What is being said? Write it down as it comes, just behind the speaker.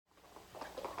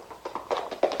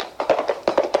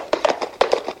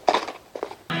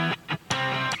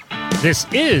This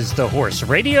is the Horse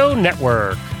Radio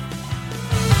Network.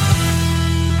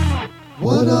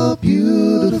 What a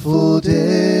beautiful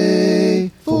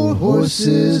day for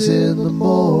horses in the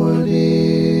morning.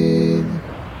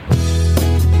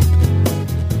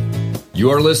 You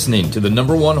are listening to the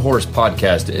 #1 horse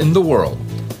podcast in the world.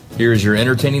 Here's your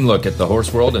entertaining look at the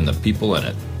horse world and the people in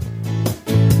it.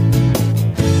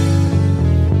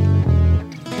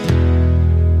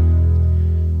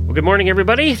 Well, good morning,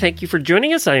 everybody. Thank you for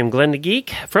joining us. I am Glenn the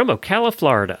Geek from Ocala,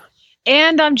 Florida.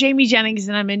 And I'm Jamie Jennings,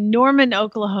 and I'm in Norman,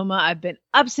 Oklahoma. I've been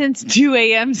up since 2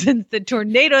 a.m. since the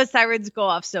tornado sirens go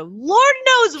off, so Lord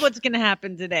knows what's going to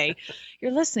happen today.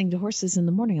 You're listening to Horses in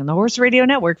the Morning on the Horse Radio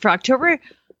Network for October,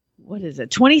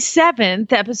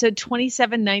 27th, episode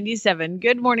 2797.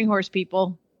 Good morning, horse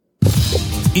people.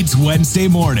 It's Wednesday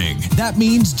morning. That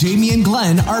means Jamie and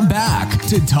Glenn are back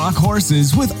to talk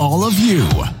horses with all of you.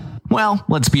 Well,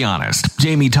 let's be honest.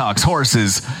 Jamie talks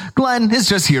horses. Glenn is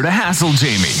just here to hassle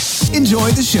Jamie. Enjoy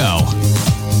the show.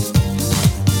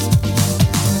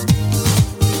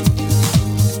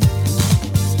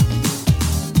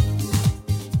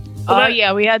 Oh,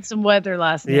 yeah, we had some weather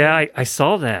last night. Yeah, I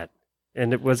saw that.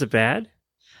 And was it bad?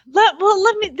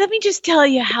 Let me just tell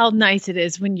you how nice it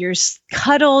is when you're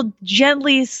cuddled,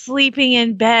 gently sleeping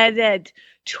in bed at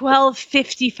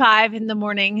 12:55 in the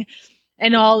morning,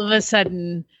 and all of a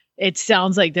sudden it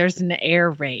sounds like there's an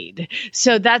air raid.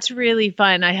 So that's really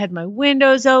fun. I had my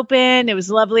windows open. It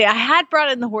was lovely. I had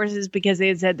brought in the horses because they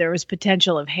had said there was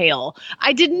potential of hail.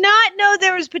 I did not know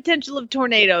there was potential of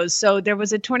tornadoes. So there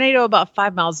was a tornado about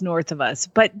 5 miles north of us.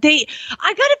 But I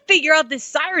got to figure out this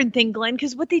siren thing, Glenn,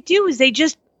 because what they do is they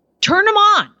just turn them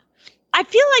on. I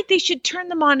feel like they should turn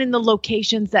them on in the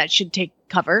locations that should take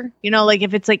cover. You know, like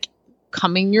if it's like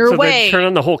coming your way. So they turn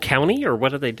on the whole county, or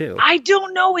what do they do? I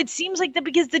don't know. It seems like that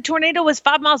because the tornado was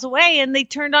 5 miles away and they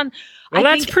turned on. Well,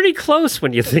 that's pretty close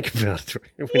when you think about it.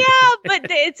 Yeah, but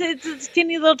it's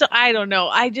skinny little. I don't know.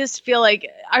 I just feel like,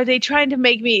 are they trying to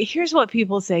make me? Here's what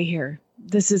people say here.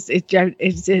 This is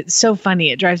it's so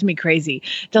funny. It drives me crazy.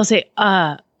 They'll say,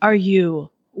 "Are you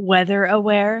weather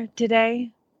aware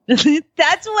today?"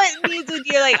 That's what it means when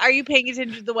you're like, are you paying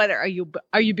attention to the weather? Are you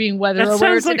being weather aware today?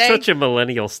 That sounds like such a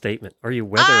millennial statement. Are you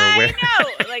weather aware? I know.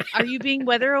 Like, are you being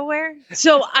weather aware?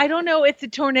 So I don't know if the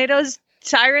tornadoes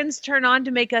sirens turn on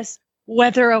to make us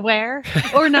weather aware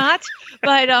or not.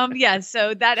 But yeah,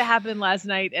 so that happened last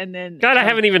night. And then God, I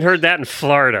haven't even heard that in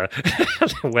Florida.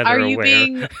 Weather are you aware.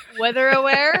 being weather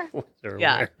aware? Weather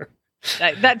yeah. aware.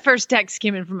 That first text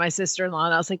came in from my sister-in-law,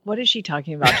 and I was like, what is she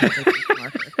talking about?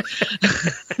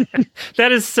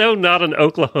 That is so not an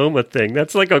Oklahoma thing.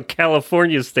 That's like a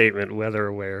California statement, weather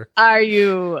aware. Are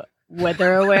you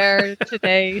weather aware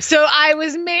today? So I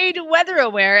was made weather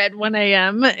aware at 1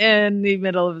 a.m. in the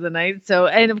middle of the night. So,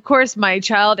 and of course, my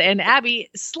child and Abby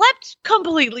slept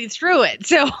completely through it.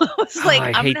 So I was like,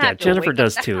 I hate that. Jennifer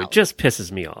does too. It just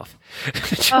pisses me off.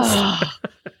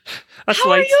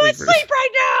 How are you asleep right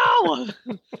now?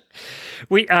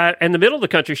 We in the middle of the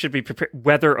country should be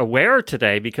weather aware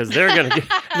today because they're going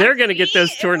to get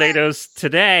those tornadoes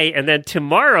today, and then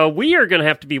tomorrow we are going to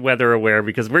have to be weather aware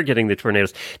because we're getting the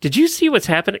tornadoes. Did you see what's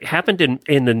happened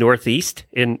in the Northeast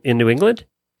in New England?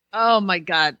 Oh my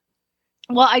God!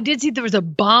 Well, I did see there was a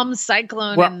bomb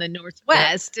cyclone in the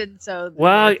Northwest, and so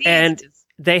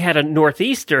they had a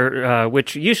northeaster,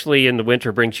 which usually in the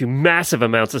winter brings you massive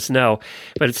amounts of snow,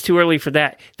 but it's too early for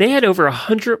that. They had over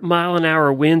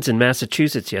 100-mile-an-hour winds in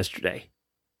Massachusetts yesterday.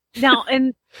 Now,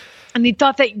 and they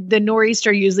thought that the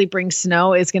nor'easter usually brings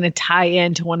snow is going to tie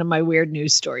into one of my weird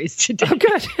news stories today. Oh,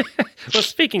 good. Well,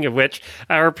 speaking of which,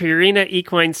 our Purina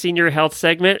Equine Senior Health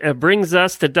segment brings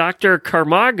us to Dr.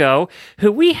 Camargo,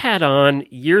 who we had on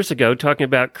years ago talking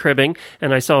about cribbing,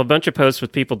 and I saw a bunch of posts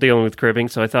with people dealing with cribbing,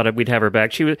 so I thought we'd have her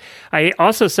back. I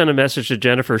also sent a message to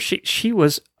Jennifer. She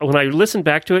was, when I listened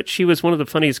back to it, she was one of the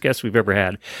funniest guests we've ever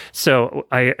had. So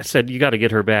I said, you got to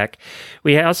get her back.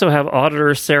 We also have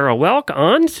auditor Sarah Welk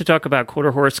on to talk about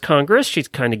Quarter Horse Congress. She's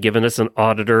kind of given us an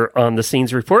auditor on the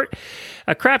scenes report.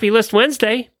 A crappy list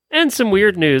Wednesday. And some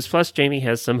weird news. Plus, Jamie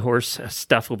has some horse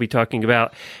stuff we'll be talking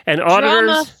about. And auditors,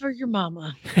 drama for your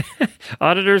mama.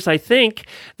 Auditors, I think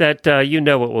that you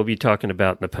know what we'll be talking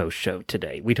about in the post show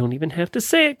today. We don't even have to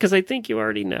say it because I think you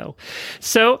already know.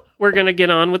 So we're going to get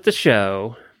on with the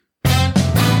show.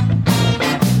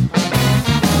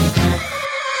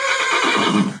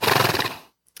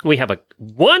 We have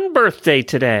one birthday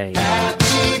today.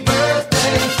 Happy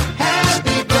birthday,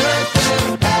 happy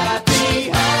birthday,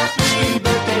 happy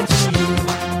birthday to you.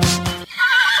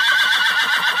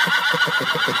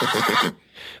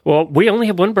 Well, we only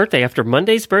have one birthday. After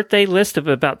Monday's birthday list of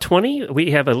about 20, we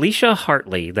have Alicia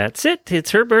Hartley. That's it. It's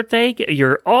her birthday.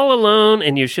 You're all alone,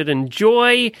 and you should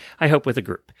enjoy, I hope, with a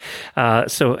group.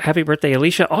 So happy birthday,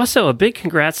 Alicia. Also, a big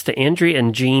congrats to Andrea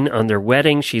and Jean on their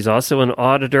wedding. She's also an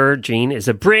auditor. Jean is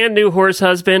a brand new horse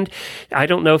husband. I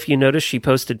don't know if you noticed, she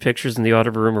posted pictures in the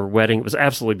auditor room of her wedding. It was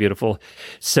absolutely beautiful.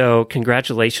 So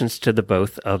congratulations to the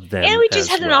both of them. And we just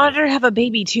had an well. auditor have a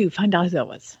baby, too. Find out who that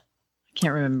was. I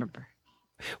can't remember.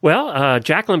 Well,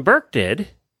 Jacqueline Burke did,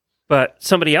 but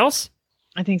somebody else?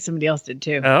 I think somebody else did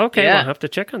too. Oh, okay, Yeah. we'll have to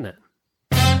check on that.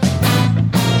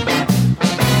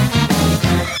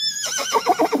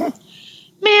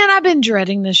 Man, I've been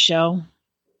dreading this show.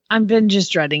 I've been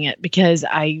just dreading it because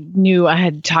I knew I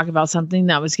had to talk about something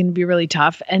that was going to be really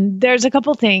tough. And there's a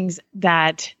couple things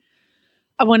that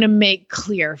I want to make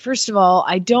clear. First of all,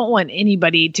 I don't want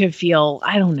anybody to feel,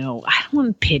 I don't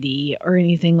want pity or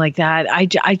anything like that.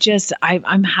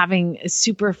 I'm having a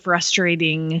super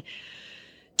frustrating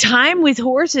time with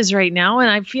horses right now, and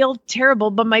I feel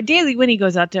terrible. But my daily Winnie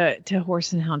goes out to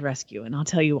Horse and Hound Rescue, and I'll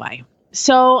tell you why.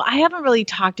 So I haven't really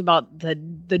talked about the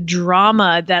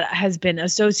drama that has been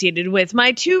associated with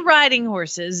my two riding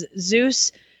horses,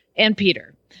 Zeus and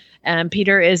Peter. And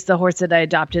Peter is the horse that I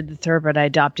adopted, the thoroughbred I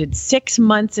adopted 6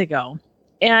 months ago.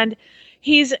 And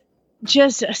he's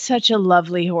just such a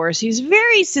lovely horse. He's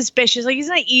very suspicious. Like, he's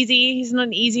not easy. He's not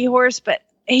an easy horse, but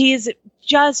he's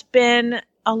just been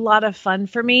a lot of fun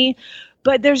for me.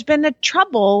 But there's been a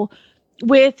trouble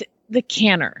with the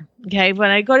canner. Okay.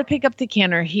 When I go to pick up the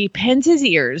canner, he pins his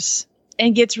ears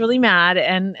and gets really mad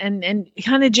and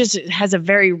kind of just has a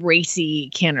very racy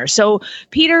canter. So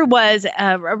Peter was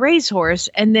a racehorse,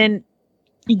 and then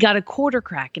he got a quarter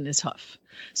crack in his hoof.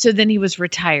 So then he was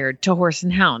retired to Horse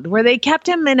and Hound, where they kept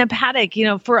him in a paddock,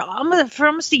 for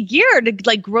almost a year to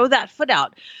like grow that foot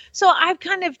out. So I've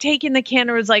kind of taken the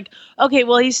canter as like, okay,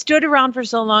 well, he stood around for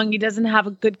so long. He doesn't have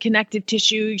a good connective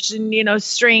tissue,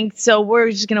 strength. So we're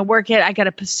just going to work it. I got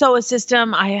a Pessoa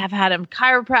system. I have had him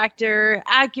chiropractor,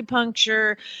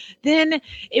 acupuncture. Then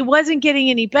it wasn't getting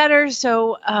any better.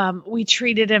 So we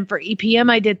treated him for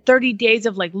EPM. I did 30 days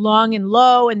of like long and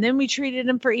low. And then we treated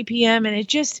him for EPM. And it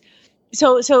just,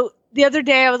 so the other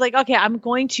day I was like, okay, I'm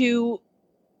going to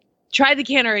try the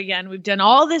canter again. We've done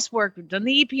all this work. We've done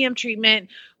the EPM treatment.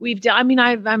 We've done,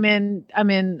 I'm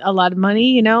in a lot of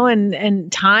money,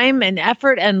 and time and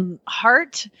effort and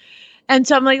heart. And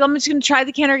so I'm like, I'm just going to try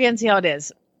the canter again, see how it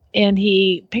is. And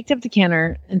he picked up the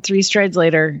canter and 3 strides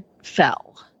later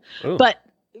fell, Ooh. but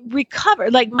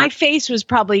recovered. Like, my face was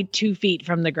probably 2 feet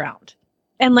from the ground,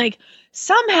 and like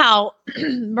somehow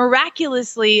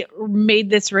miraculously made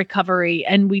this recovery,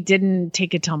 and we didn't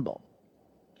take a tumble.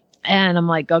 And I'm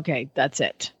like, okay, that's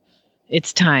it.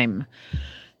 It's time.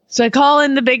 So I call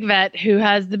in the big vet who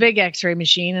has the big x-ray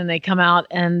machine, and they come out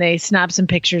and they snap some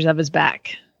pictures of his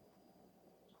back.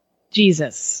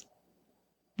 Jesus.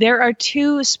 There are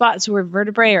 2 spots where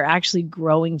vertebrae are actually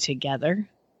growing together.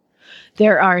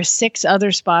 There are 6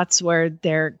 other spots where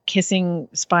they're kissing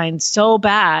spines so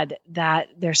bad that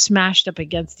they're smashed up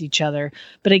against each other.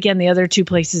 But again, the other 2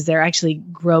 places, they're actually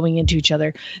growing into each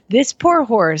other. This poor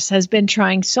horse has been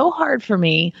trying so hard for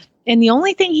me, and the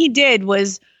only thing he did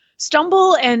was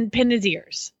stumble and pin his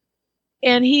ears.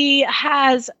 And he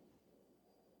has...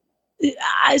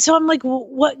 So I'm like,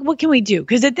 what can we do?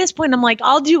 Because at this point, I'm like,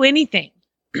 I'll do anything.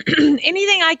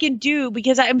 Anything I can do,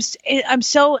 because I'm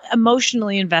so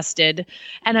emotionally invested,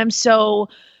 and I'm so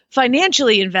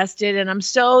financially invested, and I'm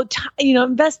so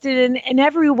invested in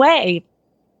every way.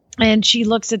 And she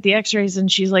looks at the x-rays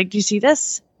and she's like, do you see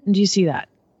this? And do you see that?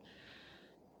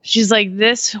 She's like,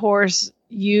 this horse,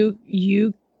 you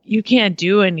can't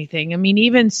do anything. I mean,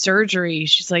 even surgery.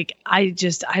 She's like, I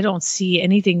don't see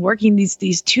anything working.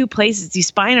 These 2 places, these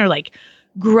spine are like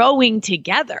growing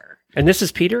together. And this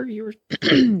is Peter? You were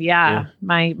yeah,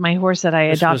 my horse that I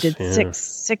adopted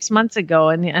six months ago,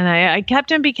 and I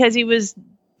kept him because he was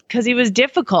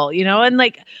difficult, and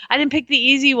like, I didn't pick the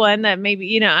easy one that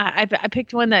maybe, I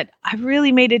picked one that I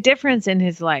really made a difference in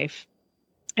his life.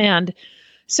 And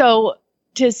so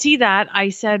to see that, I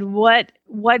said, what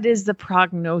is the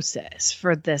prognosis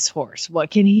for this horse?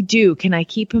 What can he do? Can I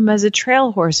keep him as a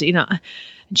trail horse? And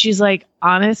she's like,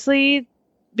 honestly,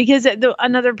 because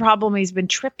another problem, he's been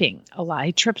tripping a lot.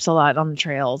 He trips a lot on the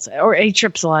trails, or he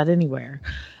trips a lot anywhere.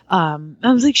 I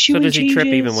was like, so does he trip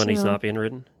even when he's not being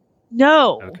ridden?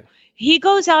 No. Okay. He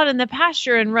goes out in the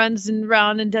pasture and runs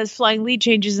around and does flying lead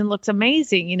changes and looks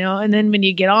amazing, and then when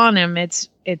you get on him, it's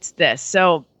this.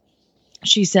 So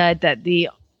she said that the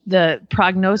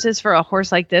prognosis for a horse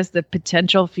like this, the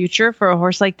potential future for a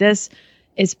horse like this,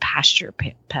 is pasture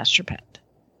pet.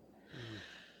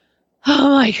 Oh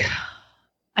my God.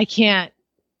 I can't.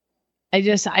 I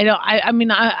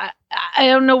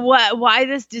don't know why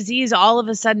this disease all of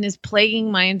a sudden is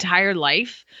plaguing my entire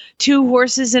life. 2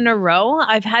 horses in a row.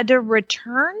 I've had to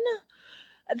return.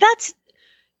 That's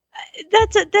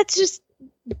just,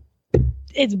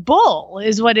 it's bull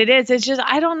is what it is. It's just,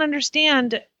 I don't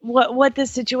understand what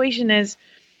this situation is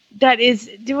that is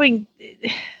doing,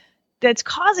 that's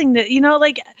causing the,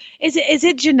 is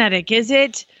it genetic? Is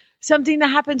it something that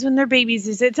happens when they're babies?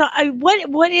 Is it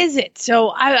what is it? So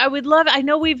I would love. I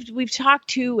know we've talked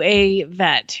to a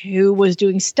vet who was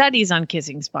doing studies on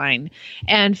kissing spine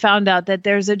and found out that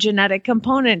there's a genetic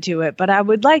component to it. But I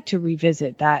would like to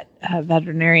revisit that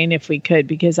veterinarian if we could,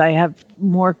 because I have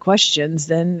more questions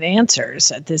than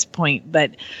answers at this point.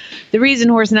 But the reason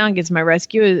Horse Now gets my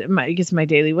rescue, gets my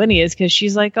daily Winnie, is because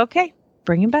she's like, okay,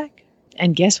 bring him back.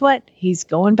 And guess what? He's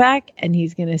going back and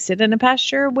he's going to sit in a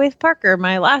pasture with Parker,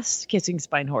 my last kissing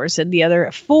spine horse, and the other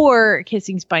 4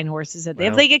 kissing spine horses. That they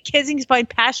have like a kissing spine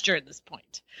pasture at this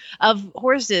point of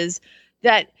horses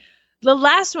that the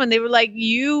last one, they were like,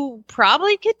 you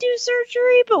probably could do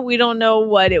surgery, but we don't know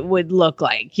what it would look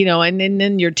like, and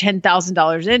then you're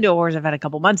 $10,000 into a horse. I've had a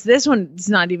couple months. This one is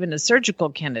not even a surgical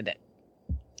candidate.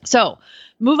 So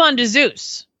move on to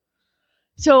Zeus.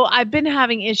 So I've been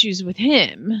having issues with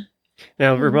him.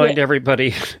 Now, remind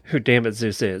everybody who Damn It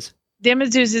Zeus is. Damn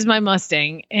It Zeus is my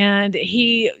Mustang, and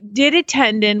he did a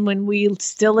tendon when we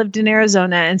still lived in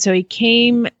Arizona, and so he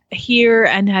came here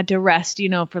and had to rest,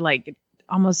 for like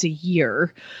almost a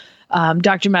year.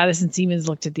 Dr. Madison Siemens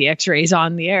looked at the x-rays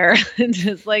on the air and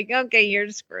was like, okay, you're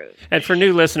screwed. And for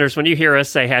new listeners, when you hear us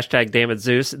say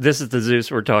 #DamnItZeus, this is the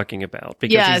Zeus we're talking about,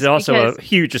 because he's also a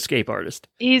huge escape artist.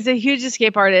 He's a huge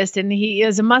escape artist, and he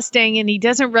is a Mustang, and he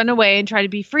doesn't run away and try to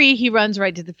be free. He runs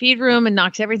right to the feed room and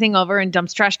knocks everything over and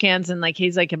dumps trash cans, and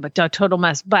he's like a total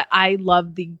mess. But I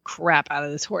love the crap out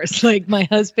of this horse. Like, my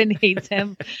husband hates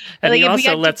him. And he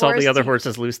also lets all the other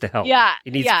horses loose to help. Yeah.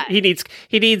 He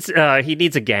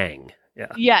needs a gang. Yeah.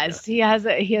 Yes,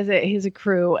 yeah. He has a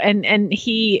crew, and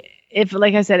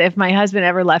like I said, if my husband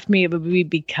ever left me, it would be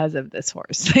because of this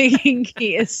horse. He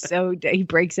is he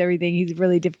breaks everything. He's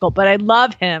really difficult, but I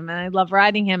love him and I love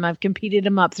riding him. I've competed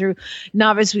him up through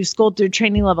novice. We've schooled through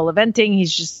training level eventing.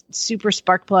 He's just super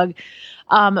spark plug.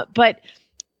 But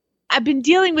I've been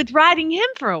dealing with riding him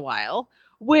for a while,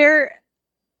 where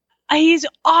he's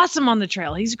awesome on the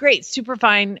trail. He's great, super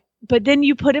fine. But then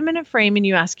you put him in a frame and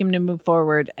you ask him to move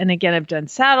forward. And again, I've done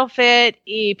saddle fit,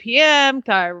 EPM,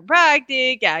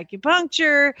 chiropractic,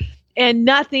 acupuncture, and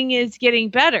nothing is getting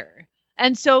better.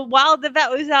 And so while the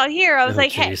vet was out here, I was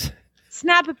hey,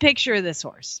 snap a picture of this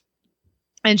horse.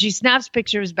 And she snaps a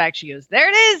picture of his back. She goes, there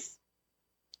it is.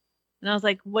 And I was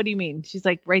like, what do you mean? She's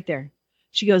like, right there.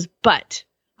 She goes, but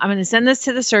I'm going to send this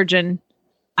to the surgeon.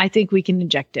 I think we can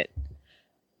inject it.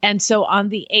 And so on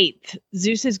the 8th,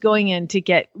 Zeus is going in to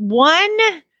get 1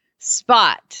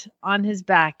 spot on his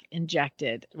back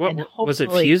injected. What, was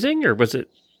it fusing or was it?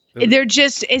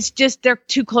 They're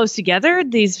too close together,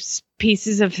 these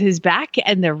pieces of his back,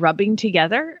 and they're rubbing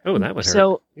together. Oh, that would hurt.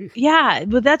 So, yeah,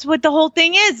 but that's what the whole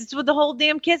thing is. It's what the whole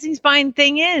damn kissing spine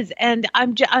thing is. And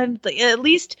I'm at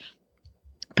least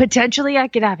potentially I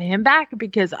could have him back,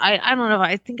 because I don't know.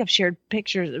 I think I've shared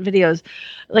pictures, videos.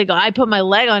 Like, I put my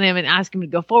leg on him and ask him to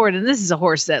go forward. And this is a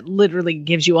horse that literally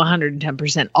gives you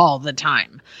 110% all the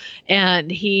time. And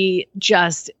he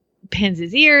just pins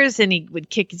his ears and he would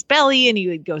kick his belly and he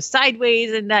would go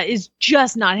sideways. And that is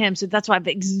just not him. So that's why I've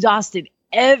exhausted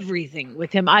everything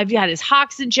with him. I've had his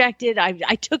hocks injected. I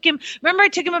took him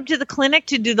up to the clinic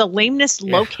to do the lameness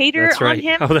locator on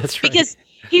him. Oh, that's right. Because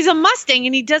he's a Mustang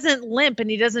and he doesn't limp and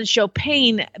he doesn't show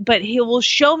pain, but he will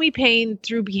show me pain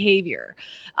through behavior.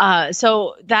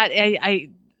 So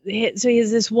he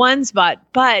has this one spot,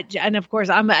 and of course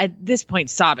I'm at this point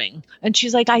sobbing, and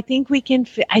she's like, I think we can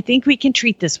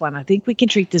treat this one.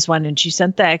 And she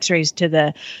sent the x-rays to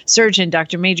the surgeon,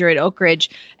 Dr. Major at Oak Ridge,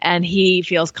 and he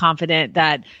feels confident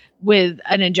that with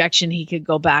an injection, he could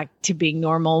go back to being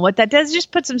normal. And what that does is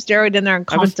just put some steroid in there and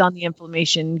calms down the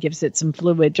inflammation, gives it some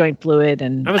fluid, joint fluid.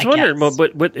 And I was wondering,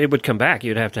 but it would come back.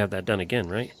 You'd have to have that done again,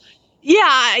 right?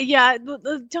 Yeah.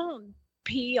 Don't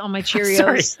pee on my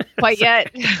Cheerios quite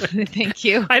yet. Thank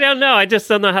you. I don't know. I just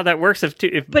don't know how that works.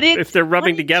 If they're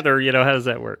rubbing together, how does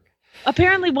that work?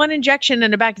 Apparently, 1 injection in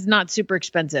the back is not super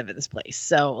expensive at this place.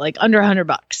 So, like, under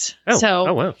 $100.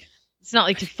 Oh, wow. It's not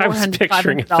like $400,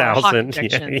 $500 hawk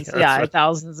injections. Yeah,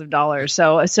 thousands of dollars.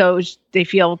 So they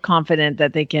feel confident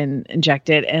that they can inject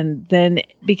it, and then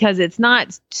because it's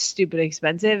not stupid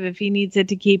expensive, if he needs it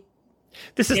to keep.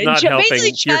 This is not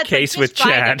helping your case with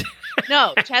Chad.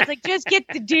 No, Chad's like, just get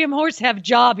the damn horse to have a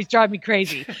job. He's driving me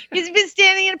crazy. He's been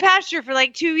standing in a pasture for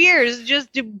like 2 years, just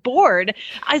bored,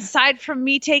 aside from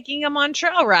me taking him on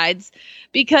trail rides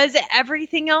because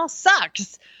everything else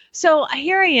sucks. So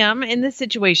here I am in this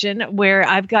situation where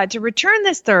I've got to return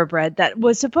this thoroughbred that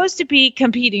was supposed to be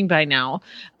competing by now.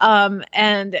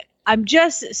 And I'm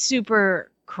just super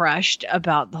crushed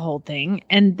about the whole thing.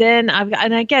 And then I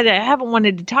haven't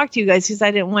wanted to talk to you guys because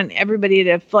I didn't want everybody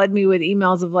to flood me with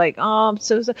emails of like, oh, I'm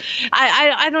so.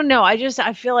 I don't know. I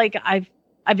feel like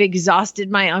I've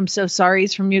exhausted my I'm so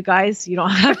sorries from you guys. You don't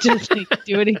have to like,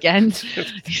 do it again.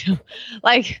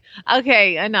 Like,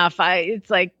 okay, enough. It's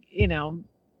like,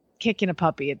 kicking a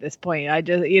puppy at this point. I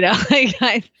just,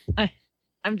 like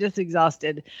I'm just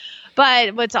exhausted.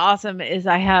 But what's awesome is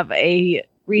I have a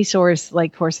resource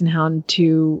like Horse and Hound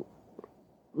to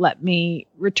let me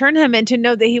return him and to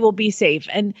know that he will be safe.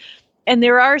 And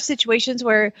there are situations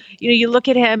where, you look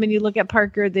at him and you look at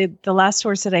Parker, the last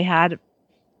horse that I had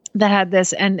that had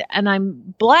this, and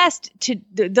I'm blessed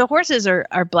the horses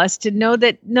are blessed to know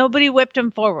that nobody whipped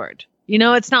him forward.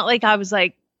 It's not like I was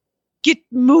like, get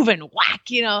moving, whack,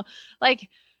 like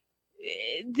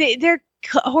their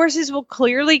horses will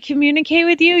clearly communicate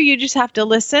with you. You just have to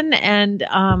listen. And,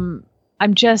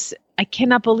 I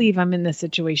cannot believe I'm in this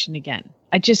situation again.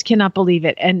 I just cannot believe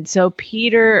it. And so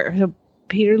Peter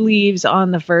leaves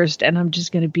on the 1st, and I'm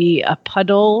just going to be a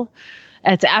puddle.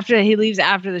 He leaves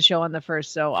after the show on the 1st.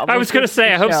 So I was going to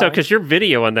say, I hope so, because your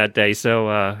video on that day.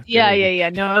 So yeah.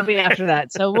 No, it'll be after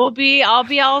that. So I'll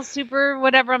be all super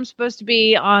whatever I'm supposed to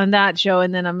be on that show,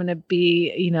 and then I'm going to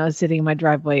be, sitting in my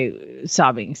driveway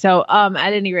sobbing. So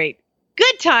at any rate,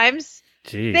 good times.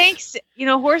 Jeez. Thanks.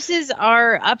 Horses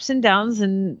are ups and downs,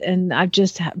 and I've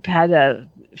just had a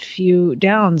few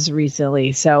downs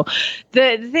recently. So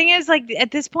the thing is, like,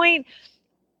 at this point,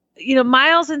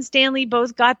 Miles and Stanley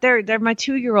both got they're my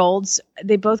 2-year-olds.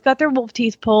 They both got their wolf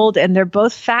teeth pulled, and they're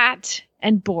both fat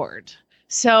and bored.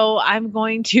 So I'm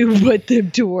going to put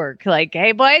them to work. Like,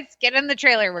 hey, boys, get in the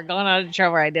trailer. We're going on a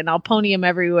trail ride, and I'll pony them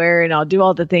everywhere, and I'll do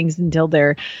all the things until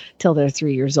they're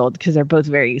 3 years old, because they're both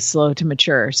very slow to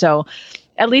mature. So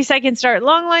at least I can start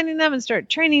long lining them and start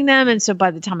training them. And so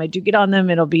by the time I do get on them,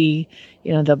 it'll be,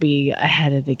 they'll be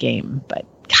ahead of the game. But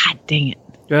God dang it.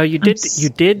 Well, you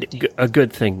did a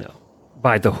good thing, though,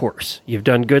 by the horse. You've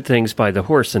done good things by the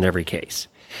horse in every case.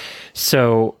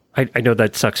 So I know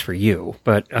that sucks for you,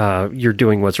 but you're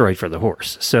doing what's right for the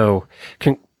horse. So,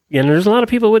 there's a lot of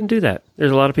people who wouldn't do that.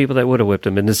 There's a lot of people that would have whipped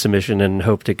him into submission and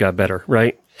hoped it got better,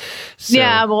 right? So,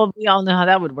 yeah, well, we all know how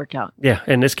that would work out. Yeah,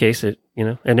 in this case,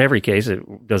 in every case,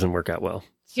 it doesn't work out well.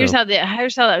 So. Here's how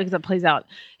that plays out: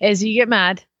 is you get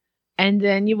mad, and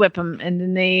then you whip them, and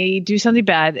then they do something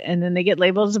bad, and then they get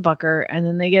labeled as a bucker, and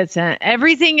then they get sent.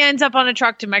 Everything ends up on a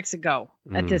truck to Mexico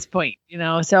at this point,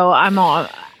 So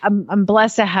I'm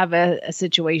blessed to have a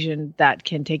situation that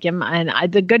can take him. And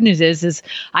the good news is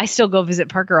I still go visit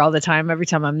Parker all the time every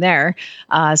time I'm there.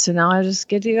 So now I just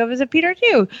get to go visit Peter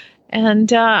too.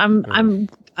 And I'm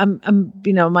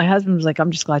my husband was like, I'm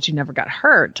just glad you never got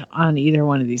hurt on either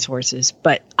one of these horses.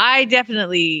 But I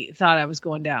definitely thought I was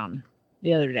going down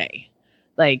the other day.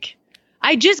 Like,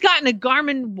 I just got in a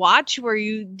Garmin watch where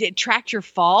you track your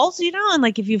falls, and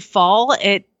like if you fall,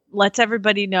 it lets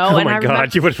everybody know. Oh and my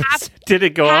God! You would have did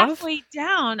it go off? Halfway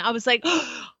down, I was like,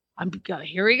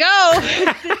 here we go.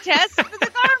 It's the test for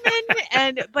the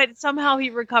Garmin, but somehow he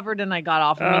recovered and I got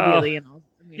off immediately.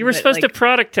 You were supposed to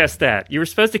product test that. You were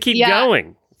supposed to keep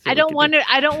going. So I don't want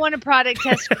to product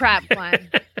test crap, Glenn.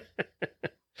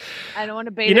 I don't want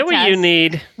to beta You know what test. you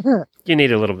need? You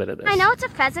need a little bit of this. I know it's a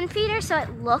pheasant feeder, so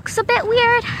it looks a bit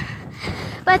weird,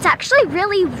 but it's actually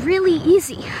really, really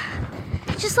easy.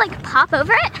 Just like pop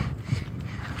over it.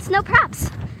 It's no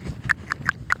props.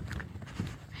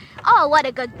 Oh, what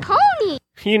a good pony.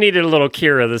 You needed a little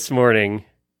Kira this morning.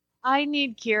 I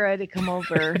need Kira to come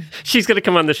over. She's going to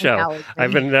come on the show.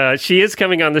 She is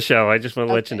coming on the show. I just want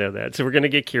to let you know that. So we're going to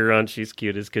get Kira on. She's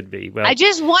cute as could be. Well, I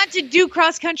just want to do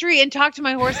cross country and talk to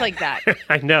my horse like that.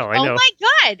 I know. Oh my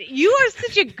God. You are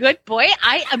such a good boy.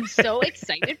 I am so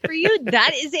excited for you.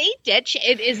 That is a ditch.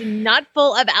 It is not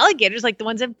full of alligators like the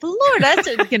ones in Florida.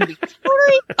 So it's going to be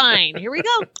totally fine. Here we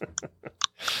go.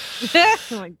 Oh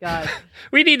my God.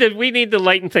 We need to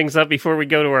lighten things up before we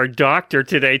go to our doctor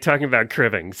today talking about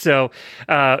cribbing. So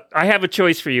I have a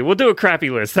choice for you. We'll do a crappy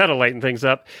list. That'll lighten things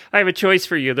up. I have a choice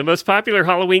for you. The most popular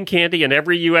Halloween candy in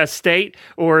every U.S. state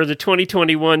or the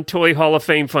 2021 Toy Hall of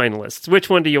Fame finalists. Which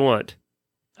one do you want?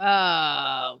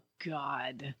 Oh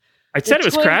God. I said it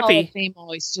was crappy. Hall of Fame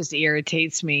always just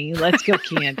irritates me. Let's go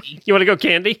candy. You want to go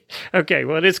candy? Okay,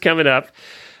 well, it is coming up.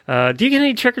 Do you get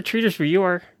any trick-or-treaters where you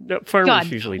are? No, farmers God,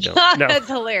 usually don't. No. That's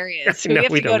hilarious. No, we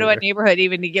have we to go don't to a either. neighborhood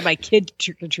even to get my kid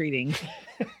trick-or-treating.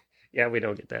 Yeah, we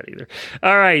don't get that either.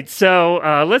 All right,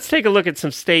 so let's take a look at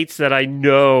some states that I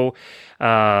know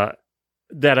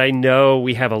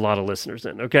we have a lot of listeners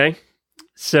in. Okay,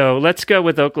 so let's go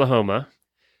with Oklahoma.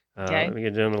 Okay. Let me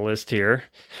get down the list here.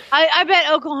 I bet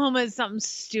Oklahoma is something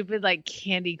stupid like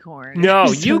candy corn. No,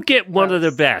 So you get one of the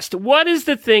gross. best. What is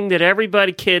the thing that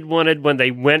everybody kid wanted when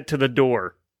they went to the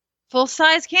door?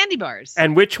 Full-size candy bars.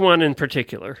 And which one in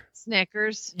particular?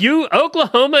 Snickers.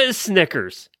 Oklahoma is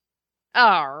Snickers.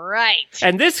 All right.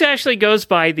 And this actually goes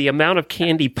by the amount of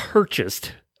candy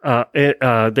purchased.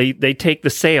 They take the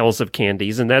sales of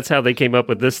candies, and that's how they came up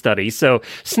with this study. So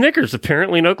Snickers,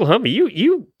 apparently in Oklahoma,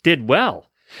 you did well.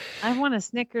 I want a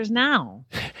Snickers now.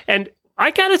 And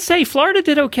I gotta say, Florida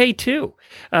did okay too,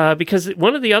 because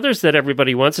one of the others that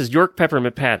everybody wants is York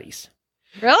peppermint patties.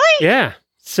 Really? Yeah.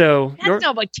 So That's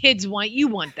not what kids want. You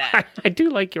want that. I do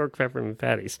like York peppermint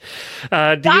patties. Do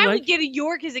I you would like? get a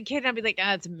York as a kid, and I'd be like,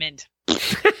 it's mint.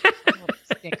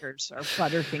 Snickers or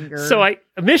Butterfinger. So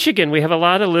Michigan, we have a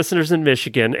lot of listeners in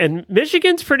Michigan, and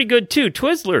Michigan's pretty good too.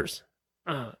 Twizzlers.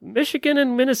 Michigan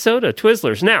and Minnesota,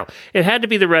 Twizzlers. Now, it had to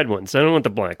be the red ones. I don't want the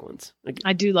black ones.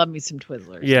 I do love me some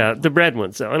Twizzlers. Yeah, the red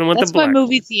ones, though. I don't want That's the black my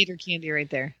movie ones. theater candy right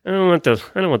there. I don't want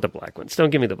the black ones.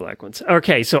 Don't give me the black ones.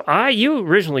 Okay, so you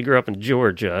originally grew up in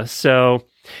Georgia, so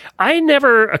I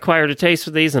never acquired a taste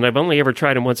for these, and I've only ever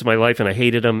tried them once in my life, and I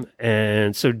hated them.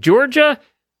 And so Georgia,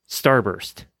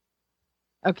 Starburst.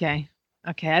 Okay.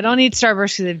 I don't eat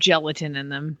Starburst because they have gelatin in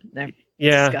them. They're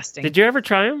Yeah. disgusting. Did you ever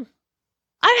try them?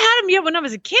 I've had them when I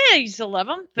was a kid. I used to love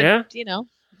them. But, Yeah?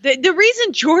 the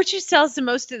reason Georgia sells the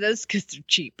most of those because they're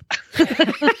cheap.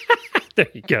 There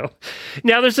you go.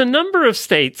 Now, there's a number of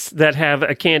states that have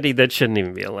a candy that shouldn't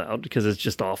even be allowed because it's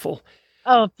just awful.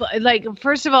 Oh, like,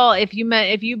 first of all, if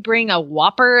you bring a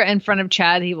Whopper in front of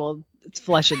Chad, he will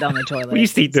flush it down the toilet. We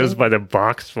used to eat those by the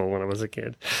box full when I was a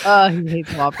kid. Oh, he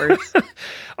hates Whoppers.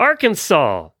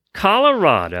 Arkansas,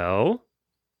 Colorado,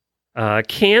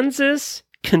 Kansas,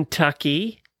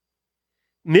 Kentucky,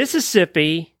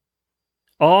 Mississippi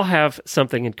all have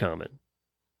something in common.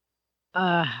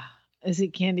 Is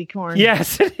it candy corn?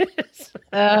 Yes, it is.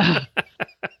 Nobody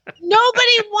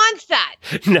wants that.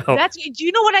 No. Do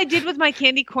you know what I did with my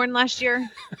candy corn last year?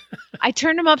 I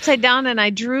turned them upside down and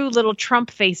I drew little Trump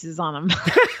faces on them.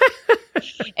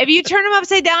 If you turn them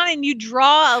upside down and you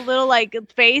draw a little like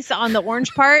face on the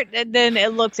orange part, then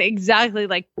it looks exactly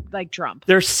like Trump.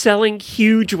 They're selling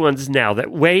huge ones now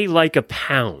that weigh like a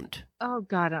pound. Oh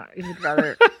God, I would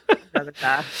rather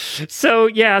die. So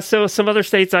some other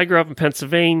states. I grew up in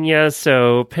Pennsylvania.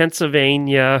 So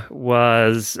Pennsylvania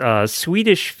was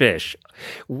Swedish fish.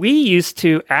 We used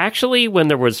to actually, when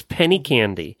there was penny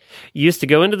candy, you used to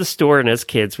go into the store, and as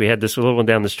kids, we had this little one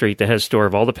down the street that had a store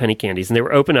of all the penny candies, and they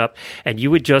were open up, and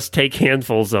you would just take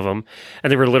handfuls of them,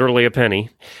 and they were literally a penny.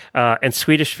 And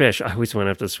Swedish fish, I always went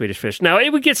after the Swedish fish. Now,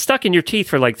 it would get stuck in your teeth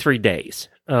for like 3 days.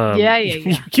 Yeah.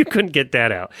 You couldn't get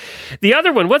that out. The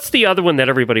other one, what's the other one that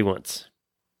everybody wants?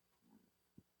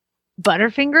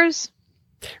 Butterfingers?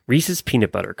 Reese's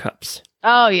Peanut Butter Cups.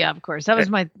 Oh yeah, of course. That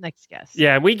was my next guess.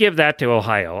 Yeah, we give that to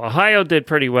Ohio. Ohio did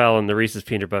pretty well in the Reese's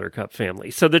Peanut Butter Cup family.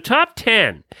 So the top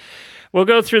 10, we'll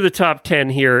go through the top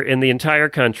 10 here in the entire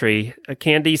country.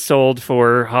 Candy sold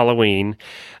for Halloween.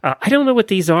 I don't know what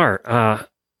these are.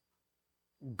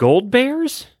 Gold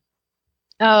Bears?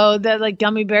 Oh, they're like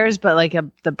gummy bears, but like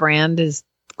the brand is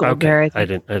Gold Bear. I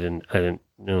didn't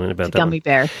know anything about It's a that gummy one.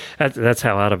 bear. That's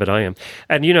how out of it I am.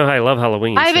 And you know how I love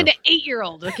Halloween. I have so- an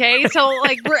 8-year-old, okay? So,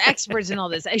 like, we're experts in all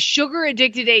this. A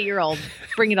sugar-addicted 8-year-old.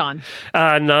 Bring it on.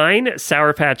 9,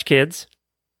 Sour Patch Kids.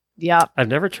 Yeah. I've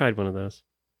never tried one of those.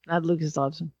 Lucas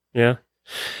loves them. Yeah.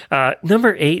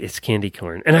 Number 8 is candy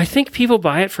corn. And I think people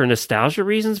buy it for nostalgia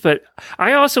reasons, but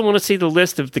I also want to see the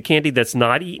list of the candy that's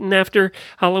not eaten after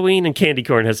Halloween, and candy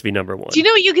corn has to be number 1. Do you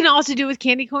know what you can also do with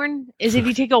candy corn? Is if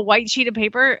you take a white sheet of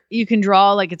paper, you can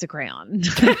draw like it's a crayon.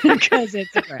 Because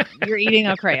it's a crayon. You're eating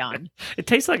a crayon. It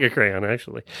tastes like a crayon,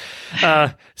 actually.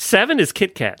 7 is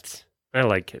Kit Kats. I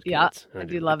like Kit Yeah, Kats. I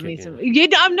do like love Kit me Kat. some.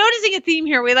 I'm noticing a theme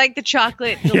here. We like the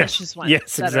chocolate, delicious ones.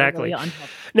 Yes, that are exactly. really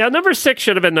unhealthy. Now, number 6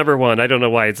 should have been number 1. I don't know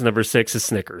why it's number 6 is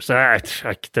Snickers.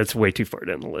 That's way too far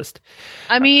down the list.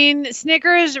 I mean,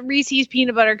 Snickers, Reese's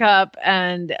Peanut Butter Cup,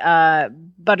 and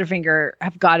Butterfinger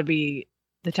have got to be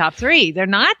the top 3. They're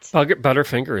not?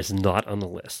 Butterfinger is not on the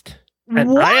list.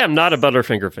 And What? I am not a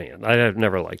Butterfinger fan. I have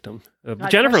never liked them.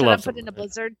 God, Jennifer should I loves put them. in a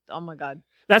blizzard. Oh my God.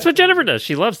 That's what Jennifer does.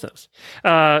 She loves those.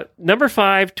 Number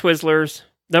 5, Twizzlers.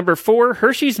 Number 4,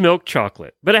 Hershey's Milk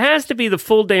Chocolate. But it has to be the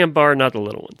full damn bar, not the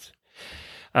little ones.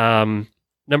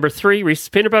 Number 3, Reese's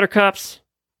Peanut Butter Cups.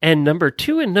 And number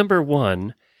 2 and number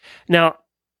 1. Now,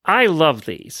 I love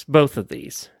these, both of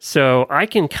these. So I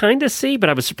can kind of see, but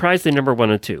I was surprised they number 1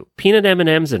 and 2. Peanut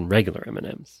M&Ms and regular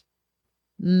M&Ms.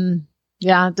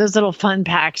 Yeah, those little fun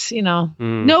packs, No,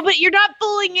 but you're not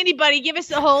fooling anybody. Give us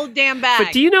the whole damn bag.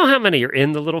 But do you know how many are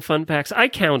in the little fun packs? I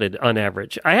counted on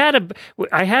average. I had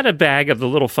a bag of the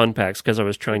little fun packs because I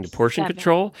was trying to portion 7.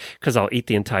 control because I'll eat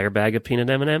the entire bag of peanut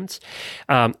M&Ms.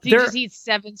 So you just eat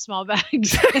 7 small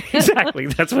bags. Exactly.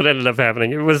 That's what ended up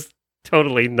happening. It was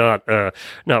totally not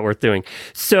worth doing.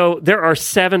 So there are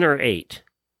 7 or 8,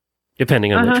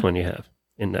 depending on which one you have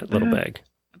in that little bag.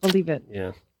 I believe it.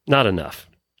 Yeah, not enough.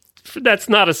 That's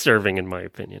not a serving, in my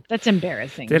opinion. That's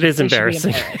embarrassing. That is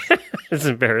embarrassing. It's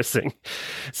embarrassing.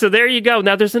 So there you go.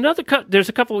 Now, there's there's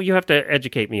a couple you have to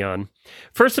educate me on.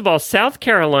 First of all, South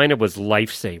Carolina was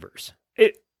Lifesavers.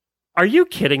 Are you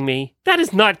kidding me? That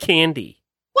is not candy.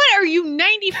 What, are you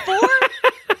 94?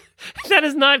 That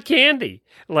is not candy.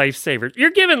 Lifesavers.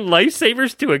 You're giving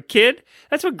Lifesavers to a kid?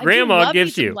 That's what Grandma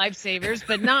gives you. Lifesavers,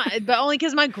 but only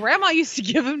because my grandma used to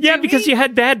give them. Yeah, because you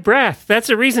had bad breath. That's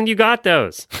the reason you got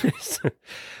those.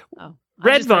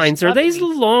 Red Vines, are these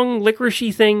long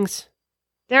licoricey things?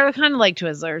 They're kind of like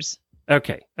Twizzlers.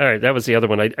 Okay. All right. That was the other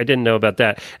one. I didn't know about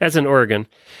that. That's in Oregon.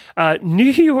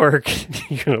 New York.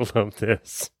 You're going to love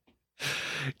this.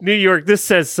 New York. This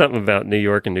says something about New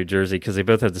York and New Jersey because they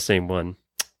both have the same one.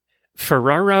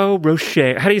 Ferrero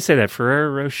Rocher. How do you say that?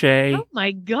 Ferrero Rocher. Oh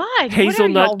my God.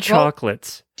 Hazelnut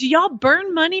chocolates. Do y'all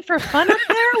burn money for fun up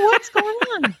there? What's going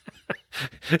on?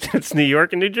 That's New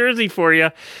York and New Jersey for you.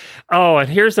 Oh, and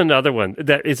here's another one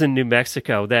that is in New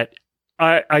Mexico that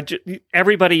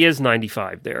everybody is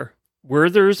 95 there.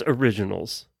 Werther's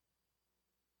Originals.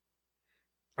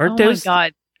 Aren't those? Oh my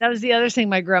God. That was the other thing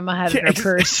my grandma had in her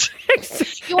purse.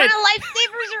 You want a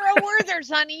Lifesavers or a Werther's,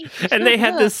 honey? And they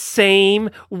had the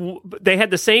same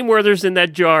Werther's in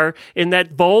that jar, in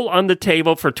that bowl on the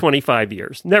table for 25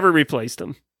 years. Never replaced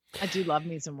them. I do love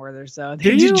me some Werther's, though.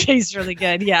 Do They you? do taste really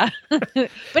good, yeah. But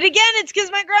again, it's because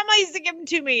my grandma used to give them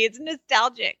to me. It's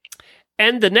nostalgic.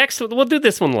 And the next one, we'll do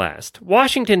this one last.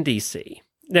 Washington, D.C.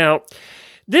 Now,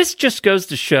 this just goes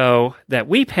to show that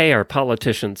we pay our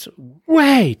politicians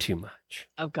way too much.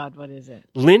 Oh, God, what is it?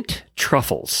 Lint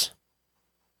truffles.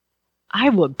 I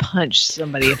would punch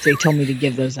somebody if they told me to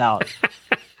give those out.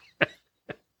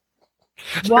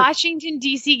 Washington,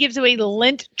 D.C. gives away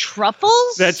lint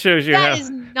truffles? That shows you That is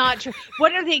not true.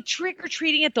 What are they,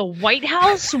 trick-or-treating at the White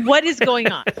House? What is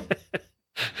going on?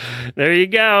 There you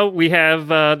go. We have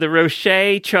the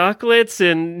Rocher chocolates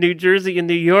in New Jersey and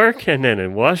New York. And then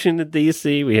in Washington,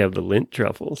 D.C., we have the lint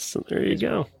truffles. So there you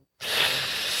go.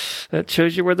 That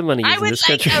shows you where the money is in this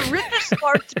country. I would like a Ritter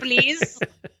Sport, please.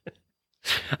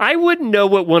 I wouldn't know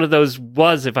what one of those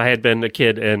was if I had been a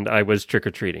kid and I was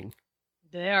trick-or-treating.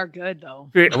 They are good, though.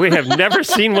 We have never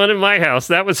seen one in my house.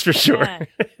 That was for sure. Yeah.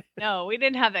 No, we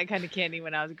didn't have that kind of candy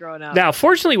when I was growing up. Now,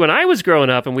 fortunately, when I was growing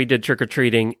up and we did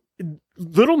trick-or-treating,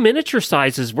 little miniature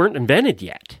sizes weren't invented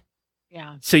yet.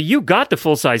 Yeah. So you got the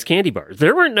full-size candy bars.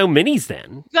 There weren't no minis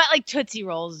then. Got like Tootsie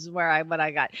Rolls is what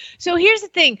I got. So here's the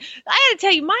thing. I got to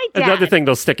tell you, my dad. Another thing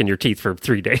they'll stick in your teeth for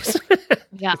 3 days.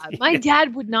 Yeah. My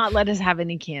dad would not let us have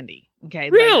any candy.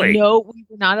 Okay. Really? Like, no, we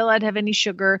were not allowed to have any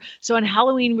sugar. So on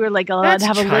Halloween, we were like allowed That's to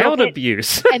have a little child bit.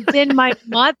 abuse. And then my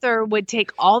mother would take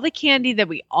all the candy that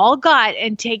we all got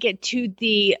and take it to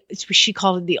she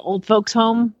called it the old folks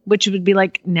home, which would be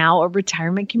like now a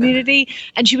retirement community.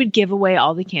 And she would give away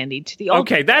all the candy to the old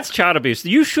Okay, people. that's child abuse.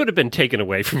 You should have been taken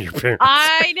away from your parents.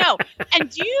 I know. And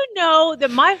do you know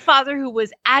that my father, who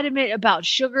was adamant about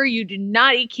sugar, you do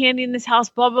not eat candy in this house,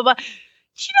 blah, blah, blah.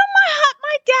 You know,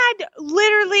 my dad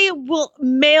literally will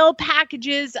mail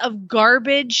packages of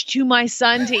garbage to my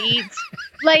son to eat.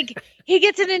 Like, he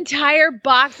gets an entire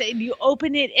box and you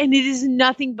open it and it is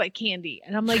nothing but candy.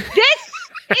 And I'm like, this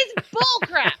is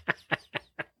bullcrap.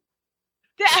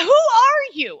 Who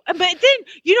are you? But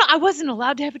then, I wasn't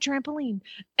allowed to have a trampoline.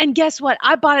 And guess what?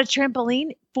 I bought a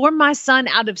trampoline for my son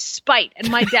out of spite.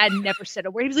 And my dad never said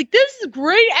a word. He was like, this is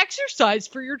great exercise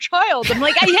for your child. I'm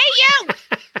like, I hate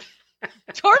you.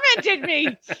 Tormented me.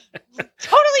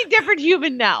 Totally different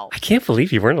human now. I can't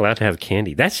believe you weren't allowed to have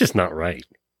candy. That's just not right.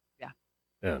 Yeah.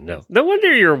 Oh, no. No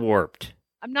wonder you're warped.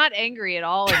 I'm not angry at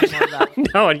all anymore, though.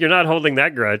 No, and you're not holding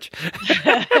that grudge.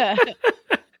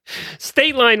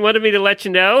 State Line wanted me to let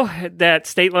you know that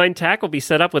State Line Tack will be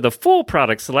set up with a full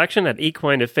product selection at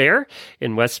Equine Affair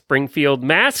in West Springfield,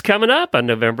 Mass. coming up on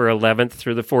November 11th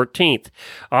through the 14th.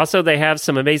 Also, they have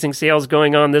some amazing sales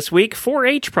going on this week.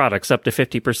 4-H products up to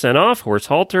 50% off. Horse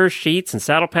halters, sheets, and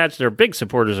saddle pads. They're big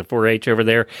supporters of 4-H over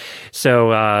there.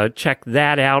 So check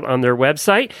that out on their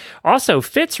website. Also,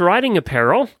 Fitz Riding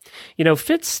Apparel. You know,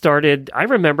 Fitz started, I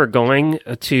remember going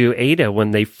to Ada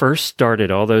when they first started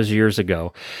all those years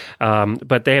ago.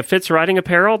 But they have Fitz Riding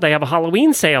Apparel. They have a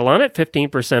Halloween sale on it,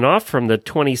 15% off from the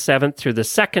 27th through the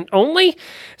 2nd only.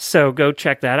 So go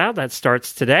check that out. That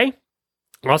starts today.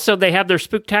 Also, they have their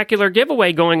Spooktacular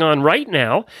giveaway going on right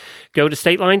now. Go to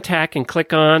State Line Tack and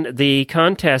click on the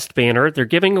contest banner. They're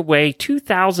giving away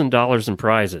 $2,000 in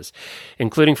prizes,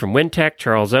 including from Wintech,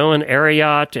 Charles Owen,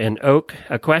 Ariat, and Oak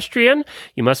Equestrian.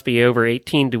 You must be over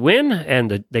 18 to win,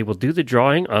 and they will do the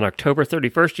drawing on October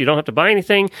 31st. You don't have to buy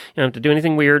anything. You don't have to do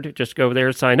anything weird. Just go over there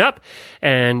and sign up,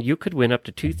 and you could win up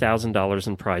to $2,000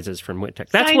 in prizes from Wintech.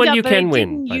 That's Signed one up, you but can I win,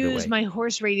 didn't by the way. use my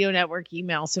Horse Radio Network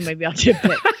email, so maybe I'll tip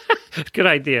it. Good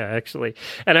idea, actually.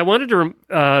 And I wanted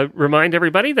to remind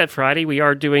everybody that Friday we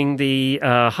are doing the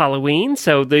Halloween.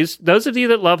 So those of you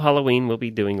that love Halloween will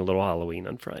be doing a little Halloween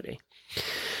on Friday.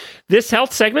 This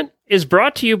health segment is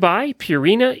brought to you by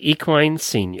Purina Equine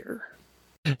Senior.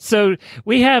 So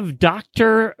we have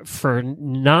Dr.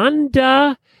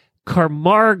 Fernanda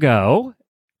Camargo.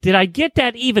 Did I get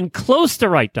that even close to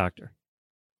right, Doctor?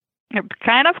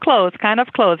 Kind of close.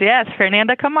 Yes,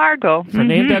 Fernanda Camargo.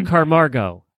 Fernanda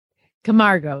Camargo.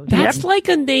 Camargo. That's like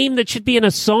a name that should be in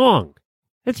a song.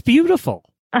 It's beautiful.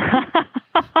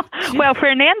 Well,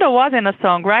 Fernando was in a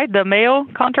song, right? The male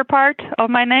counterpart of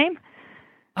my name.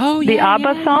 Oh, the yeah.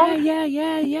 ABBA song? Yeah.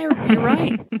 You're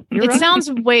right. It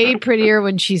sounds way prettier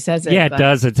when she says it. Yeah, it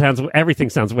does. Everything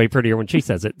sounds way prettier when she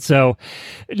says it. So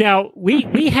now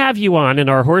we have you on in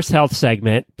our horse health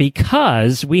segment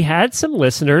because we had some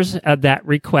listeners that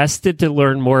requested to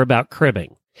learn more about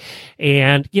cribbing.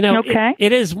 And, you know,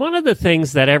 it is one of the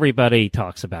things that everybody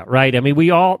talks about, right? I mean,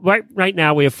 right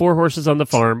now we have 4 horses on the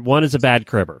farm. One is a bad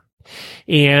cribber.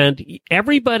 And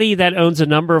everybody that owns a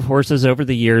number of horses over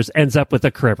the years ends up with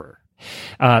a cribber.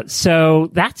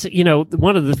 So that's, you know,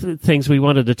 one of the things we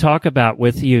wanted to talk about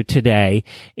with you today.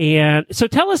 And so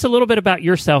tell us a little bit about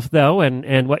yourself, though,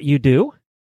 and what you do.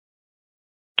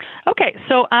 Okay,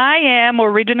 so I am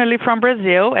originally from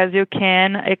Brazil, as you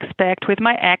can expect with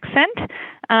my accent.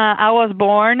 I was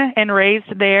born and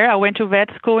raised there. I went to vet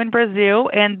school in Brazil,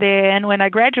 and then when I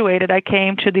graduated, I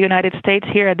came to the United States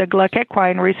here at the Gluck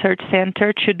Equine Research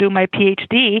Center to do my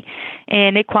PhD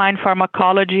in equine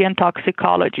pharmacology and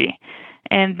toxicology.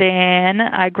 And then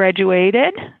I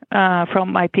graduated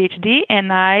from my PhD,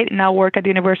 and I now work at the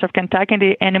University of Kentucky in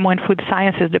the Animal and Food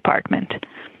Sciences Department.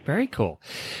 Very cool.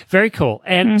 Very cool.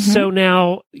 And so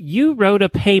now you wrote a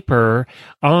paper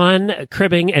on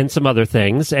cribbing and some other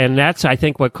things, and that's, I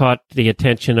think, what caught the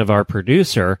attention of our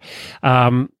producer.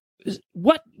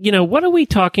 What are we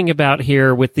talking about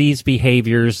here with these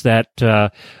behaviors that,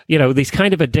 these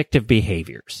kind of addictive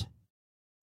behaviors?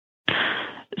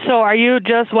 So are you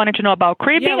just wanting to know about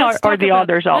cribbing or the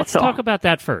others also? Let's talk about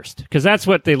that first, because that's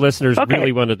what the listeners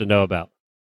really wanted to know about.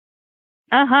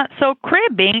 So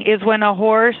cribbing is when a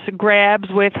horse grabs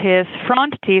with his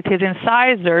front teeth, his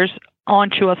incisors,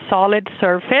 onto a solid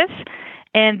surface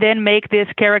and then make this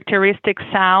characteristic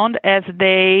sound as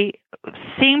they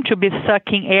seem to be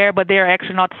sucking air, but they're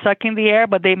actually not sucking the air,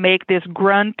 but they make this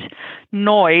grunt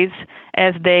noise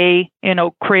as they,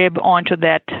 crib onto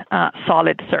that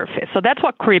solid surface. So that's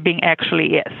what cribbing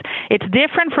actually is. It's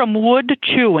different from wood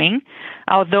chewing,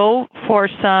 although for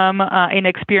some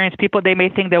inexperienced people, they may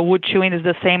think that wood chewing is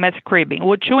the same as cribbing.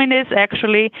 Wood chewing is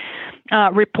actually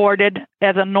reported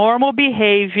as a normal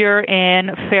behavior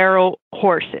in feral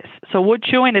horses. So wood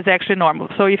chewing is actually normal.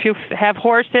 So if you have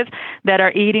horses that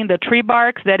are eating the tree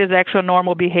barks, that is actually a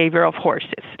normal behavior of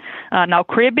horses. Now,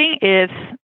 cribbing is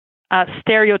a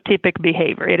stereotypic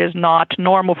behavior. It is not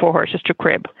normal for horses to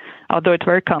crib, although it's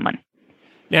very common.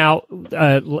 Now,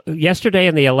 yesterday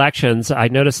in the elections, I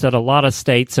noticed that a lot of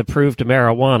states approved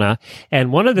marijuana.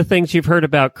 And one of the things you've heard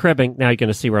about cribbing, now you're going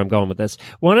to see where I'm going with this.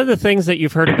 One of the things that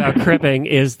you've heard about cribbing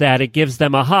is that it gives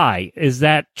them a high. Is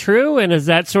that true? And is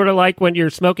that sort of like when you're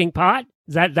smoking pot?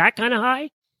 Is that kind of high?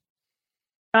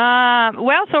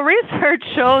 So research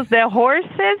shows that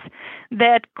horses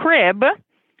that crib,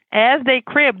 as they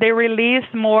crib, they release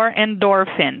more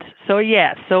endorphins. So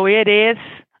yes, so it is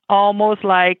almost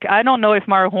like, I don't know if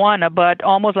marijuana, but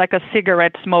almost like a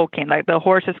cigarette smoking, like the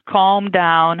horses calm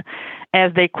down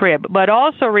as they crib. But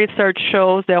also research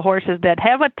shows that horses that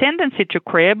have a tendency to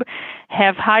crib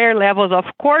have higher levels of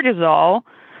cortisol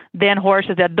than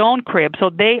horses that don't crib. So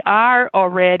they are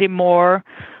already more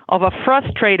of a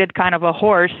frustrated kind of a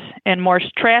horse and more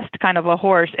stressed kind of a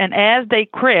horse. And as they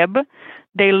crib,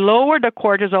 they lower the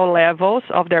cortisol levels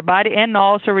of their body and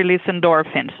also release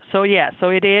endorphins. So so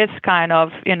it is kind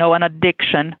of, an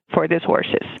addiction for these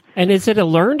horses. And is it a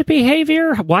learned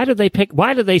behavior? Why do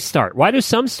they start? Why do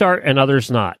some start and others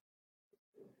not?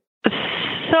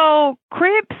 So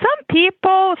some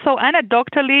people,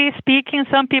 anecdotally speaking,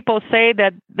 some people say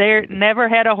that they never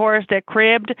had a horse that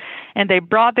cribbed, and they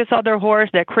brought this other horse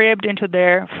that cribbed into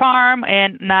their farm,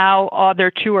 and now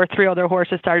other 2 or 3 other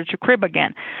horses started to crib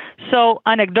again. So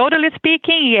anecdotally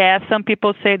speaking, yes, some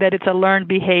people say that it's a learned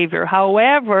behavior.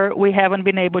 However, we haven't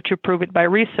been able to prove it by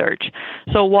research.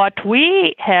 So what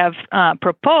we have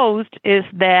proposed is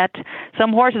that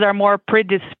some horses are more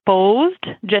predisposed,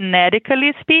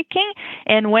 genetically speaking,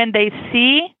 and when they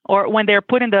see or when they're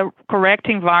put in the correct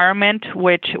environment,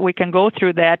 which we can go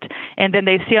through that, and then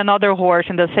they see another horse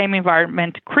in the same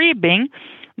environment cribbing,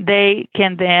 they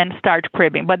can then start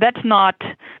cribbing. But that's not,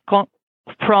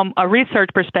 from a research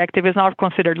perspective, it's not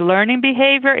considered learning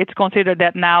behavior. It's considered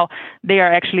that now they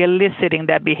are actually eliciting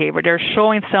that behavior. They're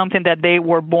showing something that they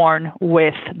were born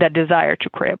with, that desire to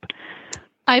crib.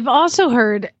 I've also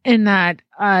heard in that,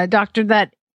 doctor,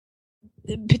 that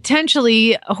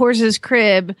potentially horses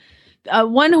crib.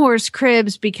 One horse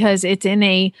cribs because it's in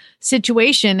a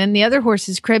situation, and the other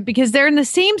horses crib because they're in the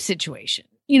same situation,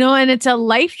 and it's a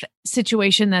life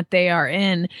situation that they are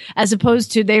in, as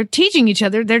opposed to they're teaching each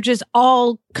other. They're just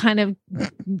all kind of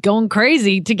going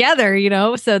crazy together,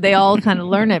 so they all kind of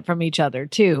learn it from each other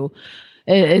too,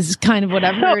 is kind of what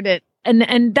I've heard it.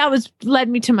 And that led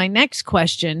me to my next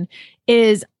question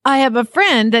is, I have a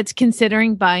friend that's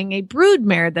considering buying a brood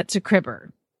mare that's a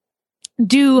cribber.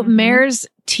 Do mares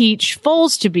teach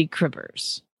foals to be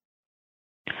cribbers?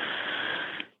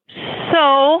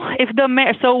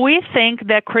 So we think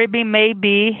that cribbing may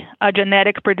be a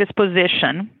genetic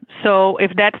predisposition. So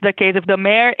if that's the case, if the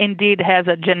mare indeed has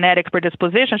a genetic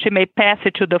predisposition, she may pass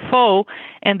it to the foal,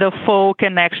 and the foal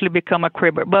can actually become a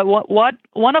cribber. But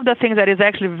one of the things that is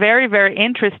actually very, very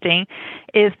interesting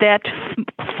is that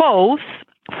foals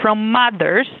from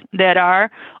mothers that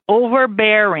are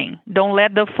overbearing, don't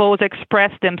let the foals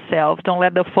express themselves, don't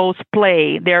let the foals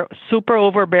play, they're super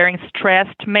overbearing,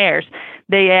 stressed mares,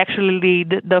 they actually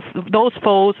lead, those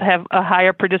foals have a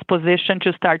higher predisposition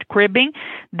to start cribbing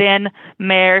than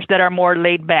mares that are more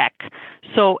laid back.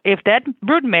 So if that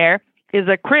brood mare is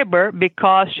a cribber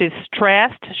because she's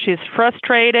stressed, she's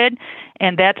frustrated,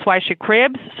 and that's why she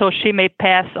cribs, so she may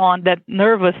pass on that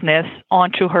nervousness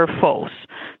onto her foals.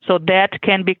 So that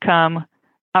can become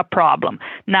a problem.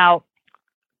 Now,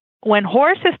 when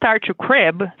horses start to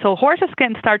crib, so horses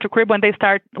can start to crib when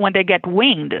they get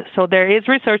weaned. So there is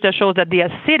research that shows that the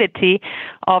acidity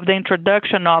of the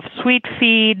introduction of sweet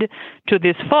feed to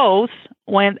these foals,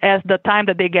 as the time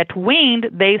that they get weaned,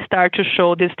 they start to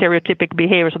show this stereotypic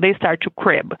behavior. So they start to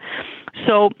crib.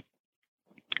 So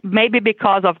maybe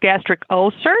because of gastric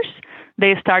ulcers,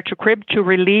 they start to crib to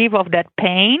relieve of that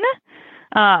pain.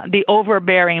 The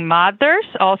overbearing mothers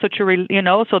also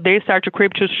so they start to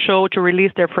crib to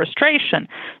release their frustration.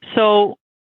 So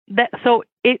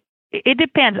it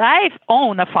depends. I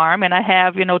own a farm and I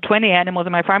have 20 animals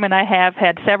in my farm, and I have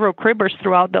had several cribbers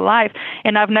throughout the life,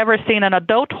 and I've never seen an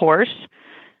adult horse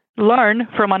learn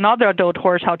from another adult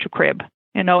horse how to crib.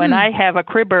 And I have a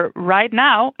cribber right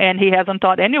now, and he hasn't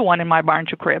taught anyone in my barn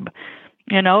to crib.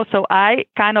 So I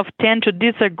kind of tend to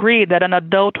disagree that an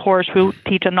adult horse will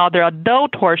teach another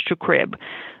adult horse to crib.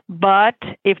 But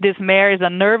if this mare is a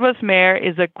nervous mare,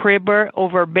 is a cribber,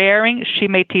 overbearing, she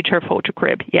may teach her foal to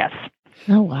crib. Yes.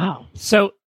 Oh, wow.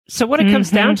 So what it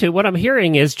comes down to, what I'm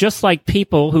hearing is, just like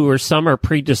people who some are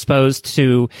predisposed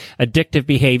to addictive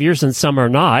behaviors and some are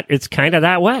not, it's kind of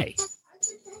that way.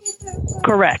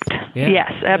 Correct. Yeah.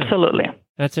 Yes, absolutely.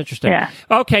 That's interesting. Yeah.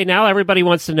 Okay, now everybody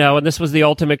wants to know, and this was the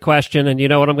ultimate question, and you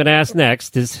know what I'm going to ask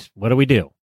next is, what do we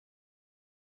do?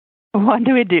 What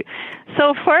do we do?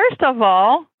 So first of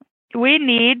all, we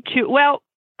need to,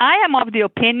 I am of the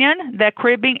opinion that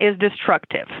cribbing is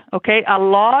destructive, okay? A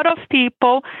lot of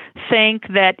people think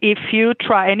that if you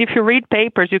try, and if you read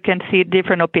papers, you can see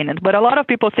different opinions, but a lot of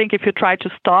people think if you try to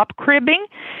stop cribbing,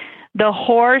 The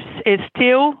horse is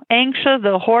still anxious.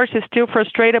 The horse is still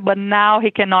frustrated, but now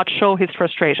he cannot show his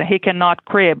frustration. He cannot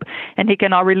crib, and he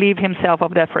cannot relieve himself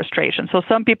of that frustration. So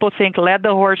some people think, let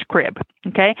the horse crib,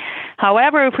 okay?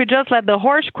 However, if we just let the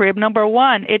horse crib, number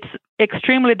one, it's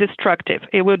extremely destructive.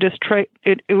 It will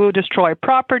destroy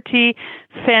property,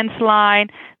 fence line,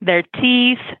 their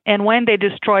teeth, and when they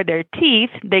destroy their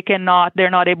teeth, they're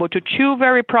not able to chew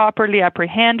very properly,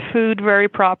 apprehend food very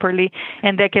properly,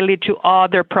 and that can lead to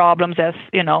other problems as,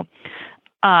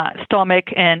 stomach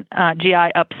and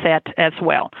GI upset as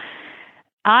well.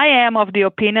 I am of the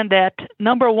opinion that,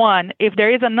 number one, if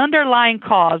there is an underlying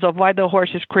cause of why the horse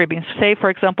is cribbing, say,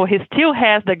 for example, he still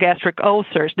has the gastric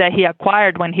ulcers that he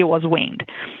acquired when he was weaned,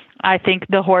 I think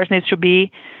the horse needs to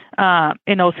be,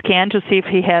 scanned to see if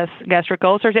he has gastric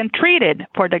ulcers and treated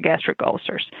for the gastric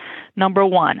ulcers, number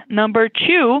one. Number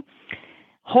two,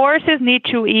 horses need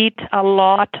to eat a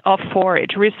lot of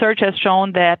forage. Research has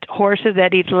shown that horses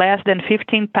that eat less than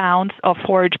 15 pounds of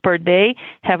forage per day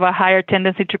have a higher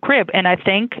tendency to crib. And I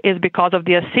think it's because of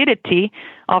the acidity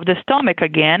of the stomach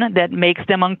again that makes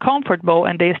them uncomfortable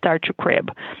and they start to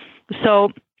crib. So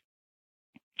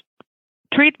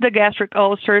treat the gastric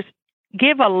ulcers.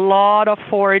 Give a lot of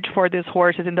forage for these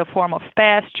horses in the form of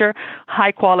pasture,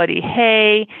 high-quality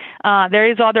hay. There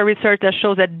is other research that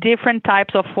shows that different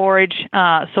types of forage,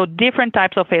 different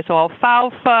types of hay, so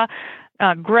alfalfa,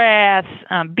 grass,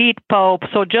 beet pulp,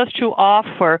 so just to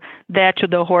offer that to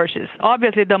the horses.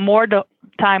 Obviously, the more the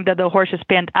time that the horses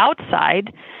spend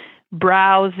outside,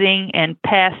 browsing and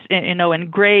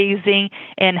and grazing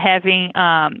and having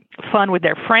fun with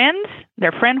their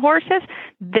friend horses,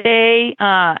 they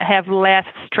have less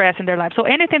stress in their life. So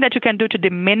anything that you can do to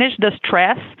diminish the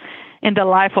stress in the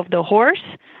life of the horse,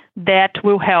 that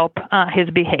will help his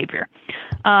behavior.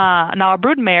 Now, a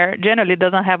broodmare generally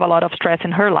doesn't have a lot of stress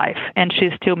in her life, and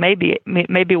she's still maybe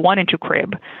wanting to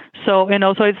crib. So,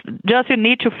 so it's just you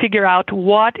need to figure out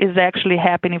what is actually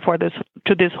happening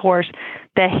to this horse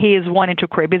that he is wanting to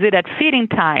crib. Is it at feeding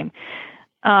time?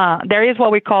 There is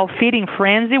what we call feeding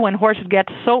frenzy, when horses get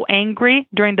so angry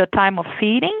during the time of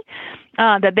feeding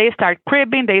that they start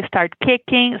cribbing, they start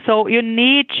kicking. So you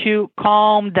need to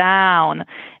calm down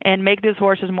and make these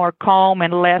horses more calm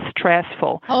and less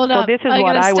stressful. Hold up. So this is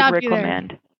what I would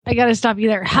recommend. I got to stop you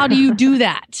there. How do you do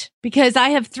that? Because I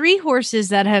have 3 horses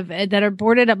that are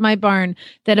boarded up my barn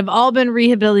that have all been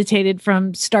rehabilitated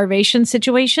from starvation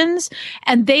situations,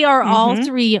 and they are all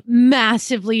 3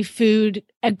 massively food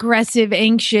aggressive,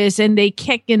 anxious, and they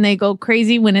kick and they go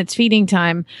crazy when it's feeding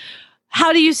time.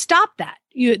 How do you stop that?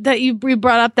 You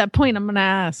brought up that point. I'm going to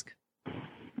ask.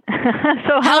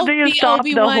 So how do you stop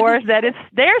the horse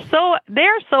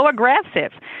they're so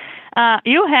aggressive?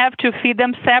 You have to feed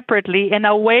them separately and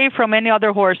away from any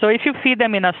other horse. So if you feed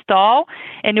them in a stall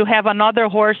and you have another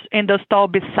horse in the stall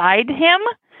beside him,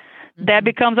 that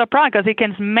becomes a problem because he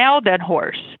can smell that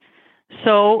horse.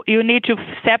 So you need to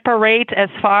separate as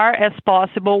far as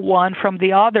possible one from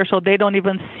the other so they don't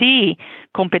even see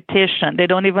competition. They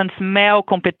don't even smell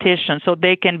competition, so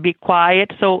they can be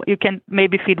quiet. So you can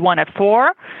maybe feed one at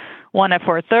 4, one at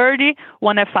 4:30,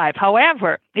 one at 5.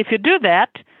 However, if you do that,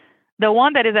 the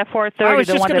one that is at 4:30,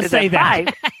 the one that is at 5,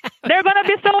 they're going to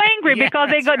be so angry because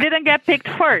they didn't get picked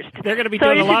first. They're going to be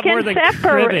doing a lot more than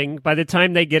cribbing by the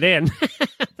time they get in.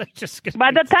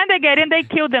 By the time they get in, they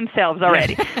kill themselves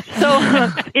already. So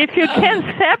if you can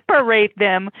separate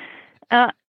them,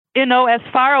 as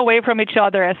far away from each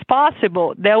other as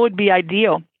possible, that would be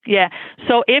ideal. Yeah.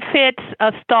 So if it's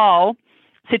a stall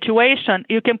situation,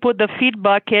 you can put the feed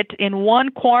bucket in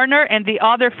one corner and the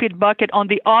other feed bucket on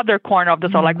the other corner of the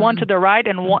stall, like one to the right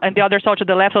and the other stall to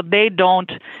the left, so they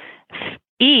don't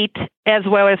eat as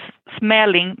well as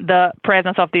smelling the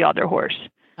presence of the other horse.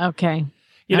 Okay.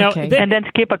 And then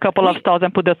skip a couple of stalls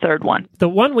and put the third one. The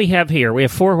one we have here, we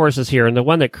have 4 horses here, and the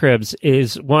one that cribs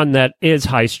is one that is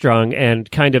high-strung and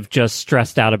kind of just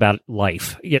stressed out about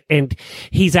life. And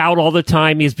he's out all the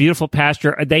time. He has beautiful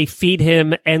pasture. They feed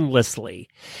him endlessly.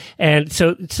 And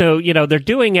so they're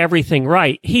doing everything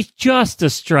right. He's just a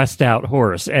stressed-out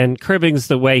horse, and cribbing's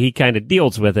the way he kind of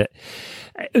deals with it.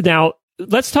 Now,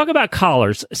 let's talk about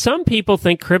collars. Some people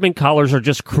think cribbing collars are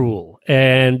just cruel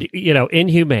and,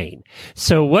 inhumane.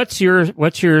 So what's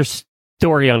your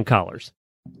story on collars?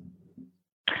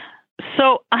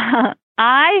 So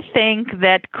I think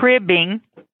that cribbing,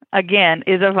 again,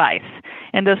 is a vice.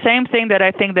 And the same thing that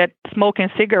I think that smoking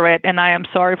cigarette, and I am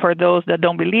sorry for those that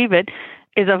don't believe it,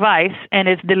 is a vice and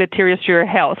it's deleterious to your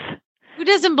health. Who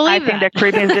doesn't believe that? I think that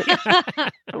cribbing is...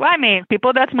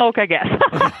 people that smoke, I guess.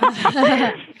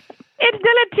 It's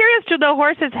deleterious to the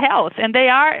horse's health, and they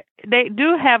are, they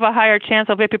do have a higher chance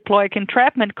of epiploic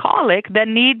entrapment colic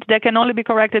that can only be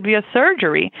corrected via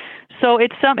surgery. So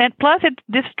it's and plus it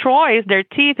destroys their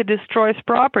teeth, it destroys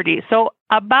property. So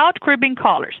about cribbing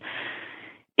collars,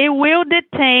 it will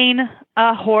detain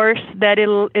a horse that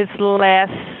is less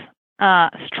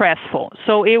stressful.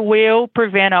 So it will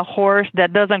prevent a horse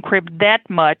that doesn't crib that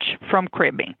much from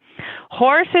cribbing.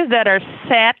 Horses that are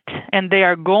set and they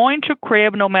are going to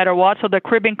crib no matter what, so the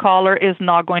cribbing collar is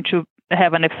not going to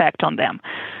have an effect on them.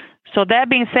 So that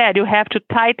being said, you have to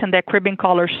tighten that cribbing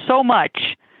collar so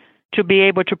much to be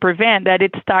able to prevent that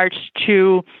it starts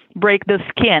to break the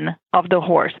skin of the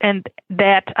horse. And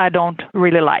that I don't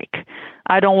really like.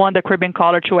 I don't want the cribbing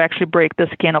collar to actually break the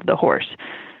skin of the horse.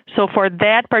 So for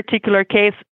that particular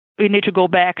case, we need to go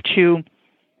back to,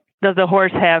 does the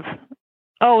horse have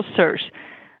ulcers?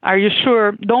 Are you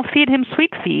sure? Don't feed him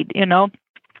sweet feed,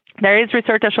 There is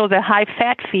research that shows that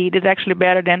high-fat feed is actually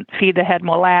better than feed that had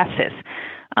molasses.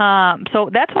 So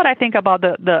that's what I think about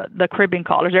the cribbing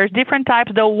collars. There's different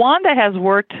types. The one that has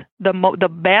worked the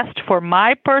best for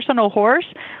my personal horse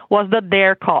was the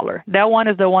Dare collar. That one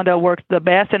is the one that worked the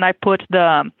best, and I put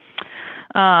the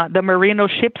merino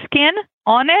sheepskin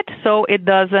on it so it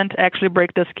doesn't actually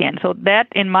break the skin. So that,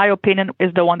 in my opinion,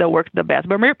 is the one that works the best.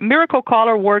 But Miracle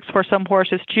Collar works for some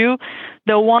horses too.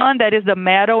 The one that is the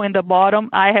metal in the bottom,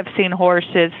 I have seen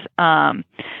horses,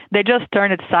 they just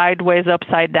turn it sideways,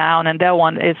 upside down, and that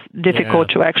one is difficult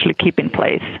to actually keep in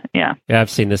place. Yeah, I've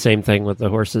seen the same thing with the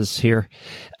horses here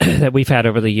that we've had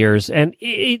over the years. And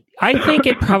I think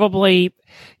it probably,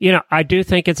 I do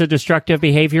think it's a destructive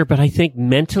behavior, but I think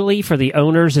mentally for the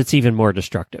owners, it's even more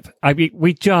destructive. I mean,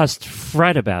 we just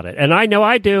fret about it. And I know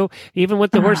I do, even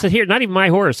with the horse that here, not even my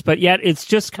horse, but yet it's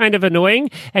just kind of annoying.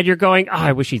 And you're going,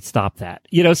 I wish he'd stop that.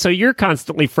 So you're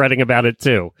constantly fretting about it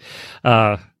too.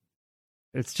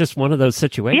 It's just one of those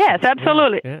situations. Yes,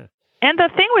 absolutely. Yeah. And the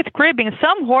thing with cribbing,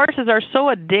 some horses are so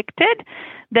addicted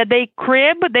that they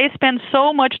spend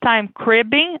so much time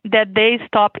cribbing that they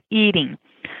stop eating.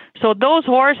 So those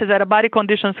horses at a body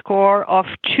condition score of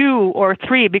 2 or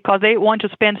 3, because they want to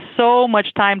spend so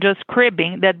much time just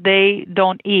cribbing that they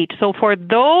don't eat. So for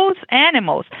those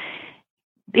animals,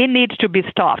 it needs to be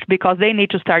stopped because they need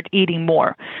to start eating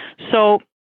more. So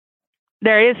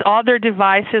there is other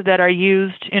devices that are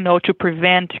used, to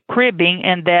prevent cribbing,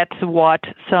 and that's what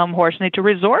some horses need to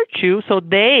resort to so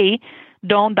they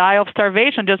don't die of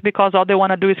starvation just because all they want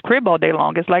to do is crib all day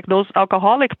long. It's like those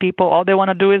alcoholic people, all they want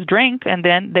to do is drink, and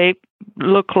then they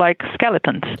look like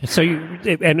skeletons. So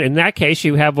and in that case,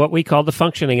 you have what we call the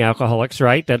functioning alcoholics,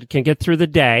 right? That can get through the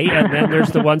day, and then there's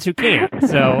the ones who can't.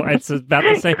 So it's about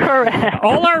the same. Correct.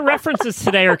 All our references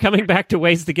today are coming back to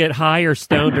ways to get high or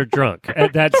stoned or drunk.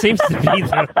 That seems to be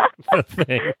the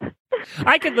thing.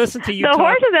 I could listen to you The talk.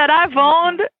 horses that I've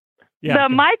owned, Yeah.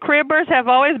 my cribbers have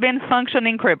always been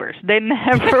functioning cribbers. They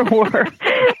never were.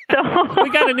 So We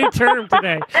got a new term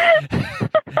today.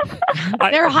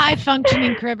 They're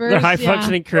high-functioning cribbers. The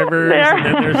high-functioning cribbers, and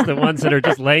then there's the ones that are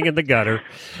just laying in the gutter.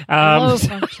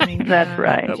 Low-functioning. That's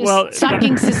right. Just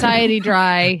sucking society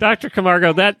dry. Dr.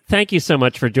 Camargo, thank you so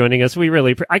much for joining us. We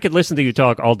really, I could listen to you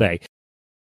talk all day.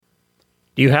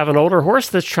 Do you have an older horse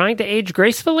that's trying to age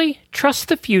gracefully? Trust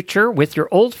the future with your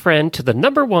old friend to the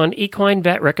 #1 equine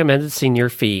vet recommended senior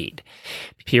feed.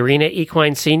 Purina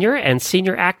Equine Senior and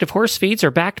Senior Active Horse Feeds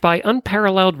are backed by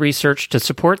unparalleled research to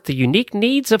support the unique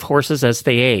needs of horses as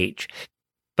they age.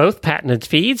 Both patented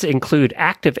feeds include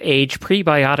active age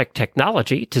prebiotic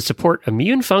technology to support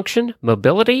immune function,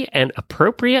 mobility, and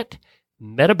appropriate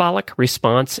metabolic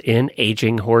response in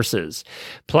aging horses.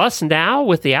 Plus, now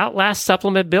with the Outlast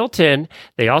supplement built in,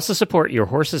 they also support your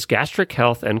horse's gastric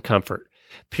health and comfort.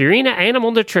 Purina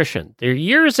Animal Nutrition, they're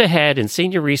years ahead in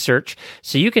senior research,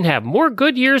 so you can have more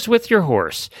good years with your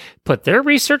horse. Put their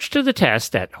research to the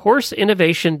test at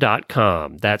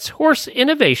horseinnovation.com. That's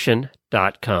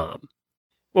horseinnovation.com.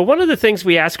 Well, one of the things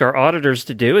we ask our auditors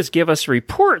to do is give us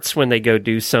reports when they go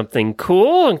do something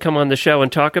cool and come on the show and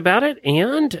talk about it.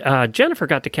 And Jennifer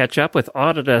got to catch up with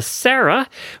auditor Sarah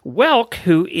Welk,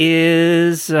 who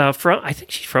is I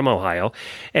think she's from Ohio.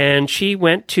 And she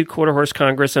went to Quarter Horse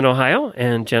Congress in Ohio,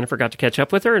 and Jennifer got to catch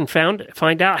up with her and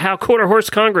find out how Quarter Horse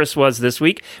Congress was this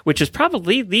week, which is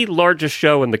probably the largest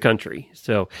show in the country.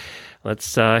 So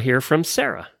let's hear from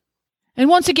Sarah. And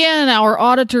once again, our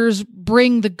auditors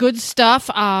bring the good stuff.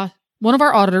 One of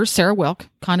our auditors, Sarah Welk,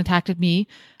 contacted me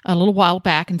a little while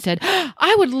back and said,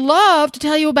 I would love to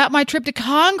tell you about my trip to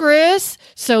Congress.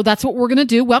 So that's what we're going to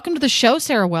do. Welcome to the show,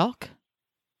 Sarah Welk.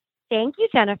 Thank you,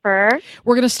 Jennifer.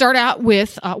 We're going to start out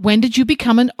with, when did you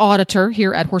become an auditor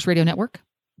here at Horse Radio Network?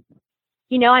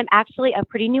 I'm actually a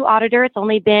pretty new auditor. It's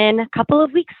only been a couple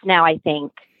of weeks now, I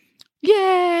think.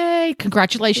 Yay!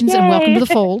 Congratulations and Yay. welcome to the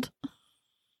fold.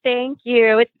 Thank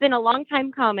you. It's been a long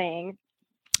time coming.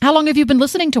 How long have you been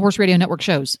listening to Horse Radio Network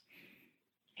shows?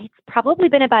 It's probably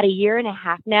been about a year and a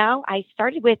half now. I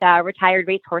started with Retired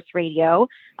Racehorse Radio.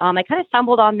 I kind of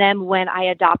stumbled on them when I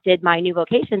adopted my new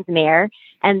vocations mare.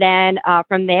 And then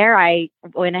from there, I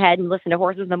went ahead and listened to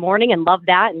Horses in the Morning and loved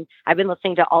that. And I've been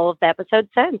listening to all of the episodes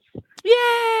since.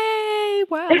 Yay!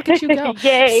 Wow, look at you go.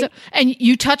 Yay. So, and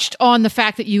you touched on the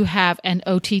fact that you have an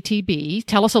OTTB.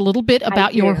 Tell us a little bit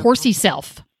about your horsey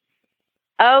self.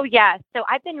 Oh, yeah. So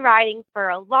I've been riding for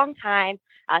a long time.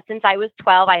 Since I was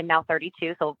 12, I am now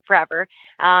 32, so forever.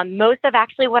 Most of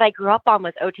actually what I grew up on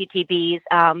was OTTBs.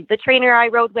 The trainer I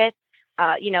rode with,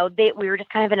 we were just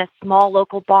kind of in a small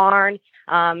local barn.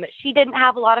 She didn't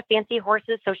have a lot of fancy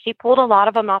horses, so she pulled a lot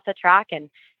of them off the track and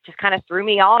just kind of threw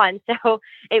me on. So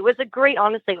it was a great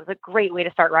way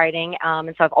to start riding.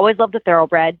 And so I've always loved the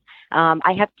thoroughbreds.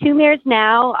 I have 2 mares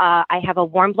now. I have a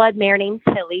warm blood mare named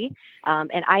Tilly,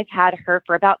 and I've had her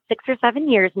for about 6 or 7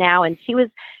 years now. And she was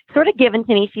sort of given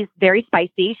to me. She's very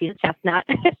spicy. She's a chestnut.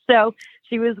 So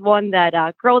she was one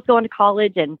that girls going to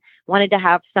college and wanted to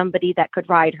have somebody that could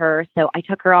ride her. So I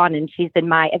took her on, and she's been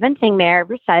my eventing mare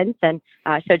ever since, and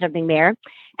show jumping mare.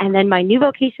 And then my new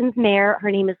vocations mare, her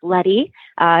name is Letty.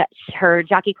 Her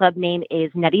jockey club name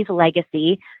is Nettie's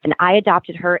Legacy. And I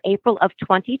adopted her April of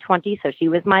 2020. So she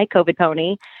was my COVID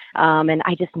pony. And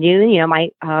I just knew,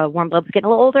 my warm blood was getting a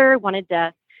little older, wanted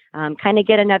to kind of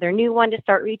get another new one to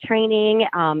start retraining.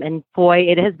 And boy,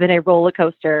 it has been a roller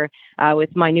coaster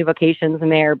with my new vocations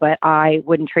mare, but I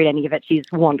wouldn't trade any of it. She's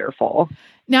wonderful.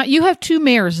 Now, you have 2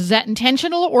 mares. Is that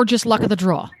intentional or just luck of the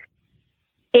draw?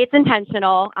 It's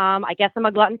intentional. I guess I'm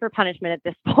a glutton for punishment at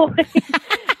this point.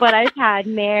 But I've had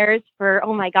mares for,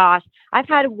 oh my gosh, I've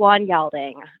had 1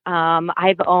 gelding.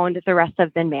 I've owned the rest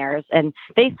of the mares, and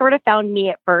they sort of found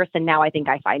me at first, and now I think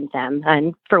I find them.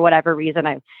 And for whatever reason,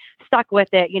 I've stuck with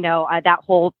it. That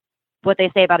whole, what they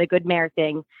say about a good mare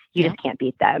thing, you just can't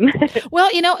beat them. Well,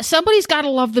 somebody's got to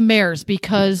love the mares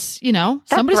because,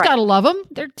 somebody's got to love them.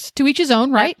 They're to each his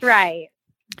own, right?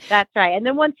 That's right. And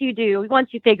then once you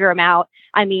figure them out,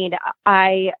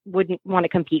 I wouldn't want to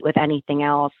compete with anything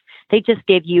else. They just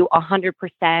give you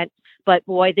 100%. But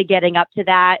boy, the getting up to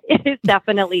that is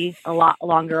definitely a lot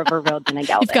longer of a road than a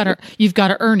gelding. You've got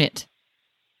to earn it.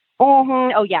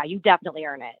 Mm-hmm. Oh yeah, you definitely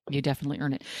earn it. You definitely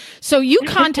earn it. So you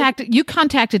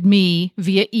contacted me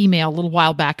via email a little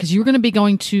while back because you were going to be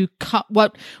going to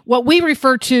what we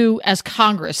refer to as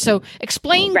Congress. So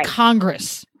explain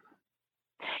Congress.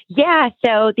 Yeah,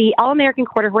 so the All-American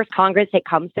Quarter Horse Congress, it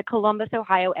comes to Columbus,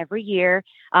 Ohio every year.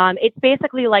 It's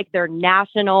basically like their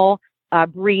national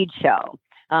breed show,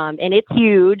 and it's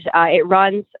huge. It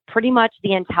runs pretty much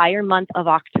the entire month of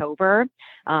October,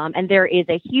 and there is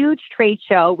a huge trade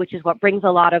show, which is what brings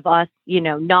a lot of us,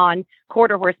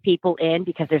 non-quarter horse people in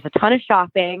because there's a ton of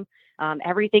shopping.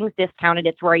 Everything's discounted.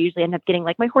 It's where I usually end up getting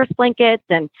like my horse blankets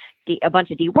and a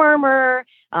bunch of dewormer,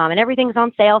 and everything's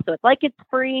on sale. So it's like it's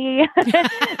free,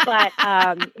 but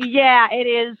yeah, it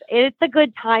is. It's a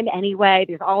good time anyway.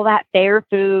 There's all that fair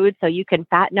food, so you can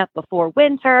fatten up before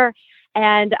winter.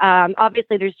 And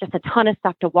obviously there's just a ton of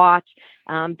stuff to watch.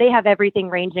 They have everything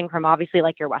ranging from obviously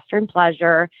like your Western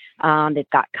pleasure. They've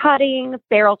got cutting,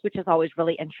 barrels, which is always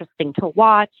really interesting to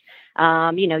watch.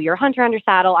 Your hunter under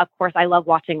saddle. Of course, I love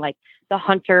watching like the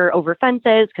hunter over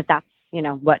fences because that's,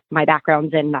 what my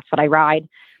background's in. That's what I ride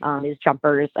is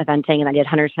jumpers, eventing, and I did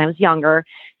hunters when I was younger.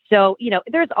 So,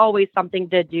 there's always something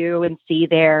to do and see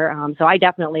there. So I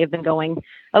definitely have been going,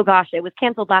 oh gosh, it was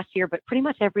canceled last year, but pretty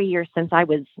much every year since I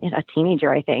was a teenager,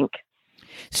 I think.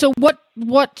 So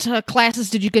what classes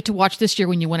did you get to watch this year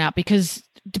when you went out? Because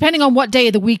depending on what day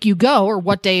of the week you go or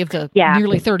what day of the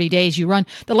nearly 30 days you run,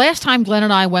 the last time Glenn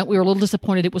and I went, we were a little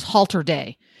disappointed. It was halter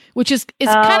day, which is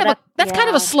kind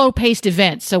of a slow paced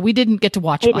event. So we didn't get to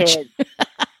watch much. It is.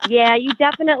 Yeah, you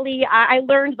definitely, I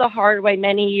learned the hard way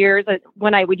many years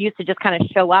when I would used to just kind of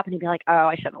show up and be like, oh,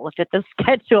 I should have looked at the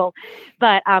schedule.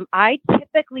 But I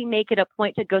typically make it a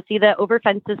point to go see the over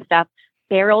fences stuff.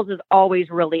 Barrels is always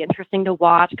really interesting to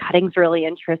watch. Cutting's really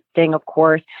interesting, of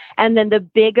course. And then the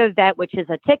big event, which is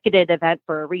a ticketed event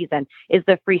for a reason, is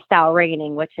the freestyle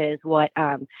reining, which is what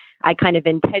I kind of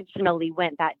intentionally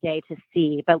went that day to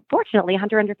see. But fortunately,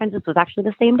 Hunter Under Fences was actually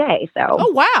the same day. So,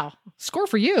 oh, wow. Score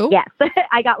for you. Yes,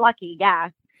 I got lucky.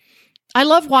 Yeah. I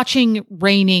love watching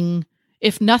reining,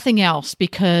 if nothing else,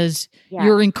 because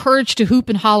you're encouraged to hoop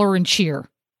and holler and cheer.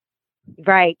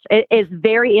 Right. It is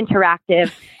very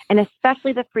interactive, and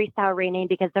especially the freestyle reining,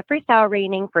 because the freestyle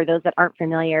reining, for those that aren't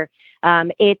familiar,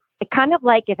 it's it's kind of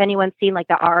like if anyone's seen like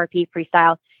the RRP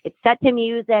freestyle, it's set to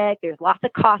music. There's lots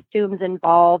of costumes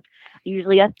involved,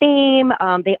 usually a theme.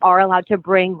 They are allowed to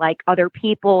bring like other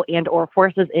people and or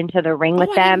horses into the ring with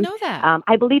I them. didn't know that.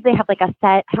 I believe they have like a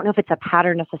set, I don't know if it's a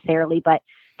pattern necessarily, but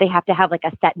they have to have like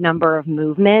a set number of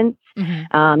movements.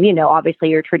 Obviously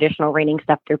your traditional reining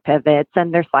stuff, their pivots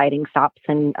and their sliding stops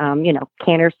and,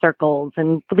 canter circles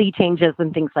and lead changes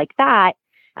and things like that.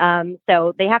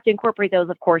 So they have to incorporate those,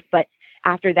 of course, but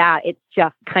after that, it's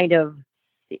just kind of,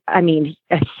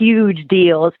 a huge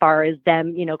deal as far as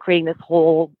them, creating this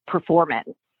whole performance.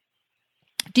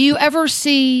 Do you ever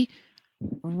see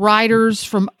riders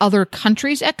from other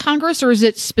countries at Congress, or is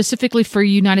it specifically for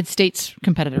United States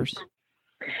competitors?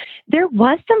 There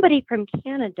was somebody from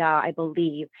Canada, I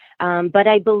believe, but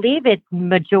I believe it's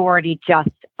majority just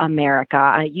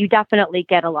America. You definitely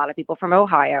get a lot of people from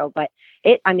Ohio, but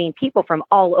people from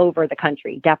all over the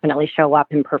country definitely show up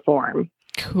and perform.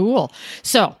 Cool.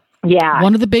 So, yeah,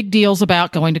 one of the big deals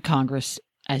about going to Congress,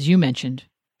 as you mentioned,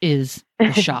 is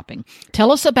the shopping.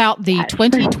 Tell us about the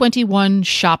 2021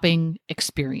 shopping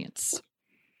experience.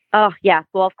 Oh, yeah.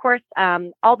 Well, of course,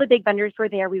 all the big vendors were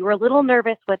there. We were a little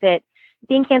nervous with it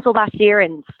being canceled last year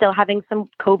and still having some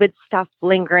COVID stuff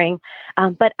lingering.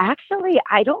 But actually,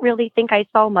 I don't really think I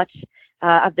saw much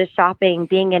of the shopping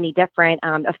being any different.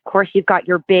 Of course, you've got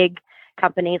your big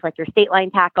companies like your State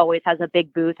Line Tack always has a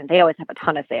big booth and they always have a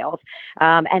ton of sales.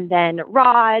 And then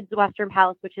Rods, Western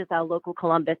Palace, which is a local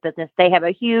Columbus business, they have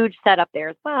a huge setup there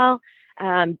as well.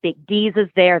 Big D's is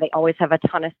there. They always have a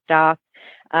ton of stuff.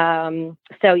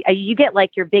 So you get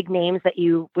like your big names that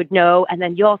you would know. And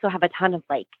then you also have a ton of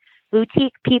like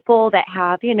boutique people that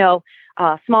have,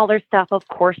 smaller stuff. Of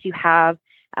course, you have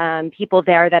people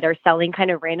there that are selling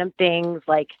kind of random things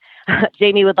like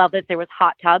Jamie would love this. There was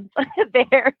hot tubs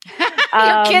there.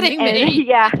 You're kidding me.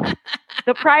 Yeah.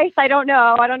 The price, I don't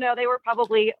know. They were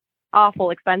probably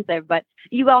awful expensive, but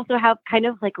you also have kind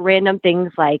of like random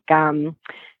things like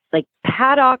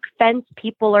paddock fence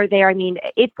people are there.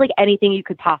 It's like anything you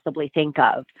could possibly think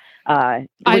of. I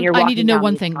need to know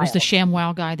one thing. Was the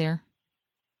ShamWow guy there?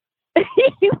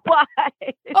 He was.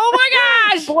 Oh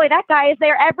my gosh! Boy, that guy is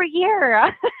there every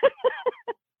year.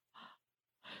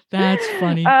 That's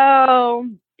funny. Oh,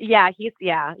 yeah.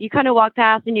 You kind of walk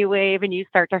past and you wave and you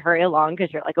start to hurry along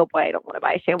because you're like, oh boy, I don't want to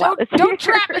buy a ShamWow this year. Don't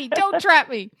trap me. Don't trap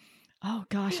me. Oh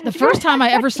gosh. The first time I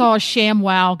ever saw a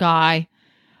ShamWow guy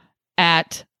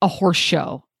at a horse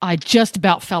show, I just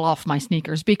about fell off my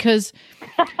sneakers because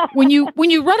when you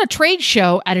run a trade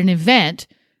show at an event,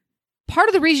 part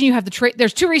of the reason you have the trade,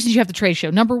 there's two reasons you have the trade show.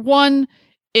 Number one,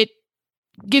 it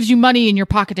gives you money in your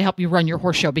pocket to help you run your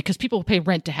horse show because people pay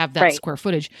rent to have that square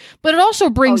footage. But it also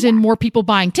brings in more people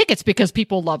buying tickets because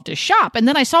people love to shop. And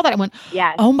then I saw that and went,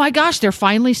 oh my gosh, they're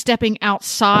finally stepping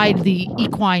outside the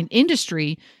equine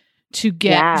industry to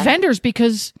get vendors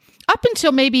because up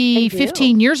until maybe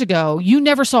 15 years ago, you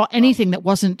never saw anything that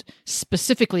wasn't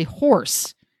specifically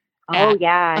horse. A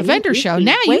vendor show.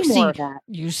 Now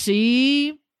you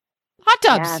see hot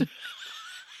tubs.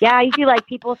 Yeah, you see like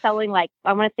people selling like,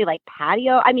 I want to say like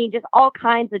patio. Just all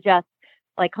kinds of just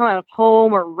like kind of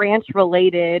home or ranch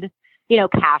related,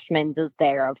 Cashman's is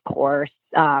there, of course.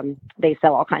 They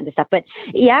sell all kinds of stuff. But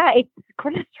yeah, it's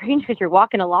kind of strange because you're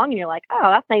walking along and you're like,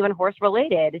 oh, that's not even horse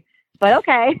related. But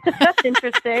okay, that's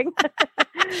interesting.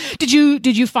 Did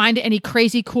you find any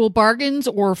crazy cool bargains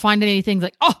or find anything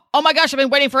like, oh my gosh, I've been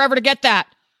waiting forever to get that?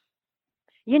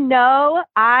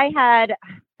 I had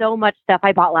so much stuff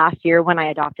I bought last year when I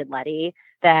adopted Letty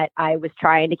that I was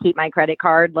trying to keep my credit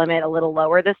card limit a little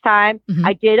lower this time. Mm-hmm.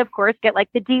 I did, of course, get like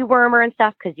the dewormer and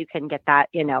stuff because you can get that,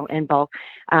 in bulk.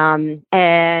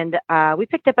 And we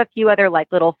picked up a few other like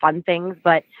little fun things,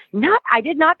 but I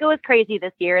did not go as crazy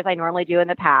this year as I normally do in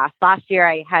the past. Last year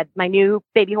I had my new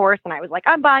baby horse and I was like,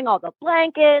 I'm buying all the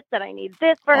blankets and I need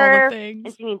this for her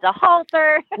and she needs a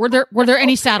halter. Were there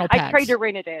any saddle pads? I tried to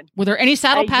rein it in. Were there any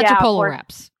saddle pads or polo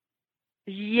wraps?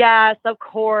 Yes, of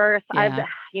course. Yeah.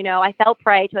 I fell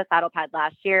prey to a saddle pad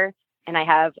last year and I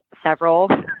have several.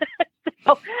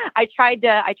 So I tried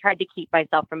to keep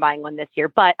myself from buying one this year,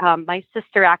 but my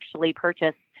sister actually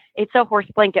purchased, it's a horse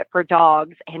blanket for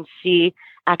dogs and she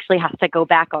actually has to go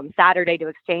back on Saturday to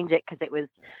exchange it because it was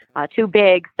too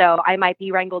big. So I might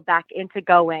be wrangled back into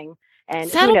going. And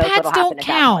saddle pads don't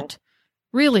count.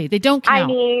 Really? They don't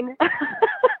count.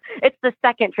 It's the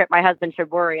second trip my husband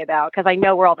should worry about because I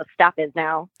know where all the stuff is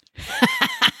now.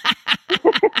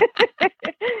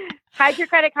 Hide your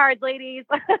credit cards, ladies.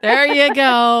 There you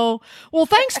go. Well,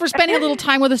 thanks for spending a little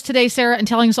time with us today, Sarah, and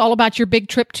telling us all about your big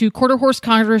trip to Quarter Horse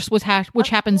Congress, which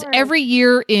happens every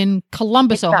year in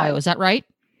Columbus, Ohio. Is that right?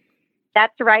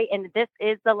 That's right. And this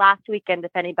is the last weekend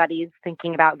if anybody's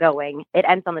thinking about going. It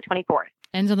ends on the 24th.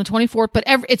 Ends on the 24th, but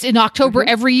it's in October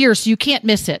every year, so you can't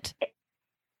miss it.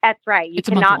 That's right. You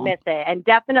cannot miss it. And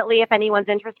definitely, if anyone's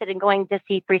interested in going to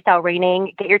see freestyle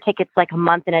raining, get your tickets like a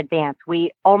month in advance.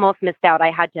 We almost missed out. I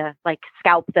had to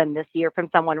scalp them this year from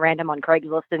someone random on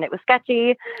Craigslist, and it was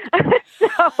sketchy.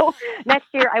 So next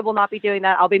year, I will not be doing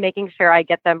that. I'll be making sure I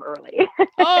get them early.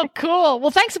 Oh, cool. Well,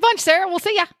 thanks a bunch, Sarah. We'll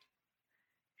see ya.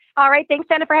 All right. Thanks,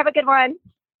 Jennifer. Have a good one.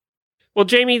 Well,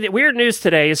 Jamie, the Weird News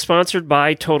today is sponsored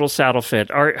by Total Saddle Fit.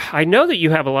 I know that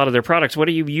you have a lot of their products. What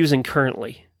are you using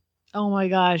currently? Oh my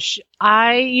gosh.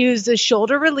 I use the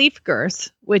shoulder relief girth,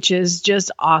 which is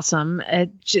just awesome.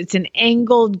 It's an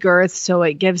angled girth, so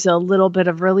it gives a little bit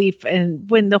of relief and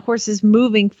when the horse is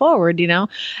moving forward,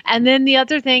 And then the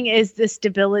other thing is the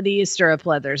stability stirrup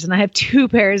leathers. And I have 2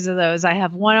 pairs of those. I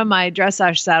have one on my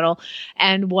dressage saddle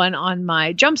and one on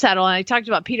my jump saddle. And I talked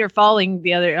about Peter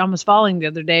almost falling the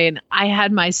other day. And I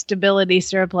had my stability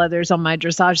stirrup leathers on my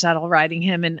dressage saddle riding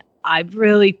him. And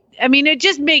it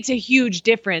just makes a huge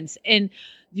difference in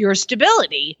your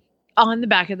stability on the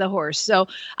back of the horse. So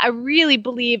I really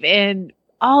believe in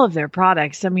all of their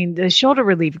products. I mean, the shoulder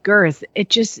relief girth,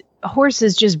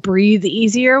 horses just breathe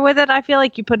easier with it. I feel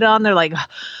like you put it on, they're like, oh,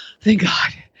 thank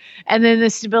God. And then the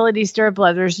stability stirrup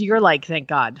leathers, you're like, thank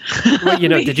God. Well,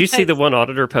 did you see the one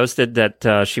auditor posted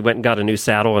that she went and got a new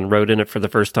saddle and rode in it for the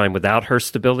first time without her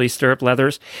stability stirrup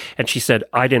leathers? And she said,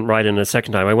 I didn't ride in a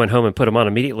second time. I went home and put them on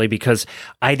immediately because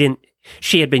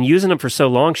she had been using them for so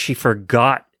long, she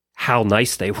forgot how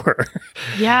nice they were.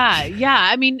 Yeah.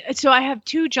 I mean, so I have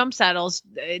 2 jump saddles,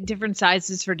 different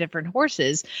sizes for different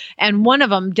horses, and one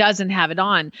of them doesn't have it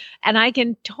on, and I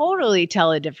can totally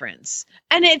tell a difference.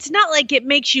 And it's not like it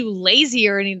makes you lazy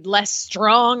or any less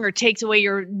strong or takes away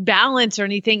your balance or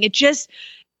anything. It just,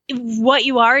 what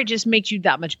you are, it just makes you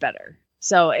that much better.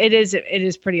 So it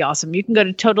is pretty awesome. You can go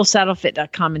to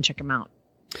totalsaddlefit.com and check them out.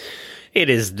 It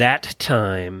is that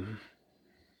time.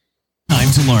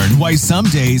 Time to learn why some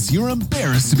days you're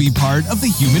embarrassed to be part of the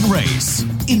human race.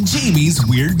 In Jamie's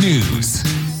Weird News.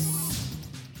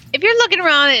 If you're looking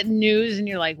around at news and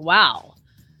you're like, wow,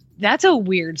 that's a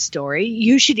weird story,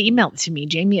 you should email it to me,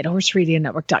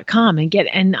 jamie@horseradionetwork.com,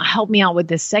 and help me out with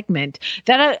this segment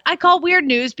that I call Weird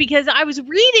News, because I was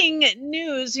reading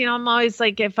news. I'm always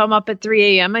like, if I'm up at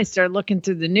 3 a.m., I start looking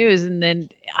through the news, and then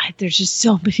there's just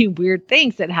so many weird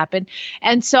things that happen.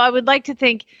 And so I would like to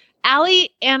thank Allie,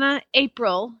 Anna,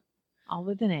 April, all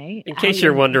with an A. In case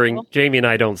you're wondering, April. Jamie and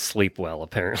I don't sleep well,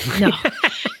 apparently.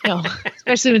 No,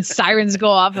 especially when sirens go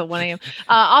off at 1 a.m.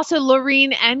 Also,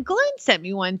 Lorene and Glenn sent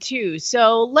me one too.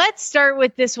 So let's start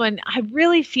with this one. I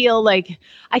really feel like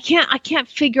I can't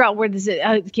figure out where this is.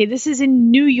 Okay, this is in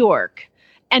New York,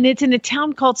 and it's in a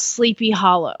town called Sleepy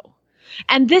Hollow.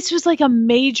 And this was like a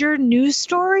major news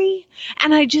story.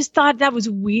 And I just thought that was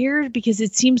weird because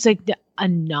it seems like a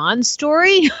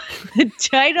non-story. The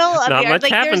title of Not much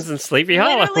happens in Sleepy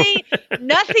Hollow. Literally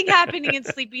nothing happening in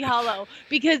Sleepy Hollow,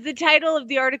 because the title of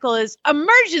the article is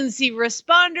Emergency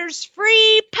Responders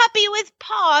Free Puppy with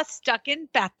Paw Stuck in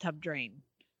Bathtub Drain.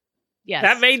 Yes.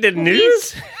 That made the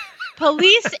news?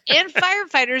 Police and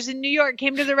firefighters in New York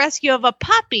came to the rescue of a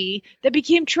puppy that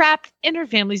became trapped in her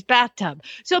family's bathtub.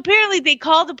 So apparently they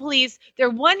called the police.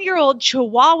 Their 1-year-old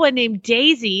Chihuahua named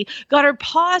Daisy got her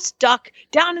paw stuck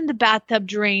down in the bathtub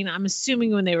drain, I'm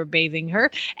assuming when they were bathing her,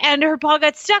 and her paw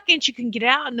got stuck and she couldn't get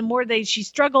out. And the more she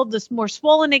struggled, the more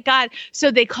swollen it got.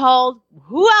 So they called,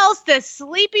 who else? The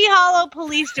Sleepy Hollow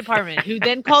Police Department, who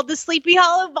then called the Sleepy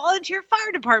Hollow Volunteer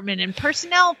Fire Department, and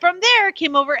personnel from there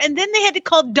came over, and then they had to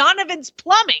call Donovan's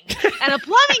Plumbing, and a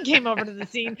plumbing came over to the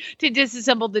scene to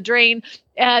disassemble the drain.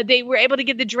 They were able to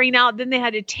get the drain out. Then they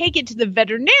had to take it to the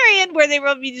veterinarian, where they were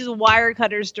able to use wire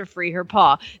cutters to free her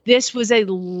paw. This was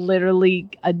literally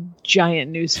a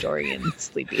giant news story in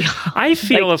Sleepy Hollow. I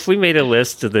feel if we made a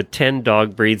list of the 10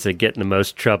 dog breeds that get in the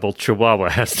most trouble, Chihuahua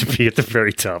has to be at the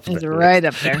very top. It's right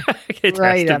up there. It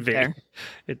right has to up be. there.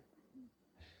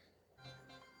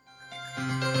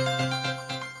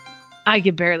 I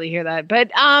could barely hear that. But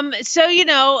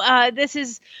this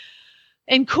is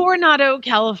in Coronado,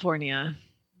 California.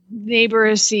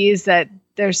 Neighbor sees that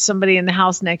there's somebody in the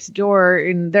house next door,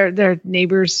 and their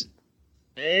neighbors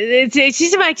see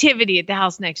some activity at the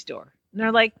house next door. And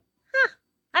they're like,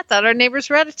 I thought our neighbors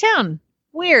were out of town.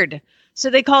 Weird. So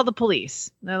they call the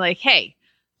police. And they're like, hey,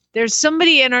 there's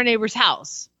somebody in our neighbor's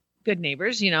house. Good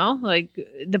neighbors,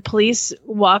 the police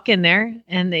walk in there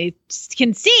and they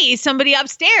can see somebody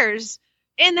upstairs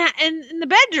in the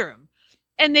bedroom,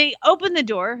 and they open the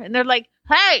door and they're like,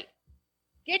 hey,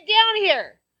 get down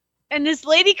here. And this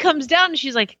lady comes down and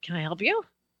she's like, can I help you?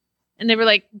 And they were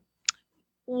like,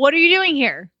 what are you doing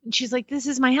here? And she's like, this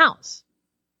is my house.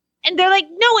 And they're like,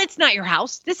 no, it's not your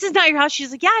house. This is not your house.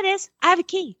 She's like, yeah, it is. I have a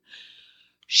key.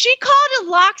 She called a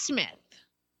locksmith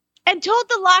and told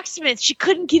the locksmith she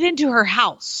couldn't get into her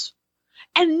house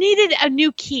and needed a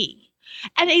new key.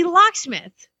 And a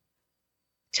locksmith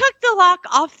took the lock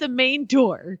off the main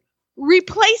door,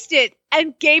 replaced it,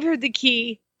 and gave her the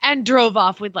key and drove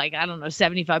off with like, I don't know,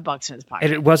 $75 in his pocket.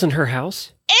 And it wasn't her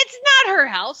house? It's not her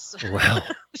house. Wow.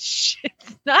 It's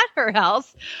not her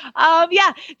house.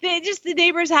 Yeah, the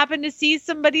neighbors happened to see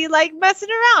somebody like messing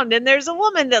around. And there's a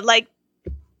woman that like,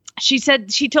 she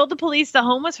said she told the police the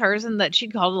home was hers and that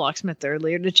she'd called a locksmith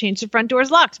earlier to change the front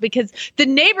doors locked because the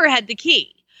neighbor had the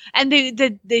key. And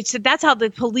they said that's how the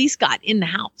police got in the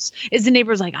house. Is the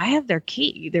neighbor's like, I have their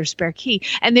key, their spare key.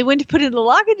 And they went to put in the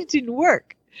lock and it didn't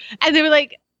work. And they were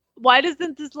like, why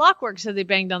doesn't this lock work? So they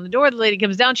banged on the door. The lady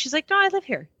comes down. She's like, no, I live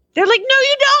here. They're like, no,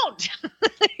 you don't.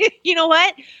 You know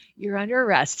what? You're under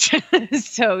arrest.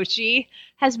 So she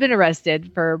has been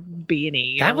arrested for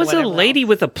B&E. That was a lady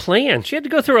with a plan. She had to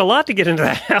go through a lot to get into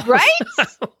that house. Right?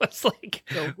 It's like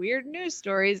so weird news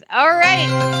stories. All right.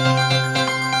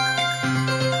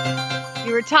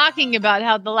 You were talking about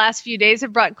how the last few days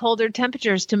have brought colder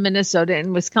temperatures to Minnesota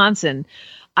and Wisconsin.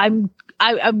 I'm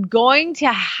going to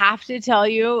have to tell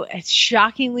you,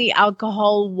 shockingly,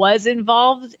 alcohol was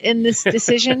involved in this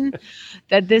decision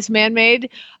that this man made.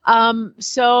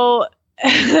 So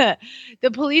the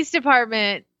police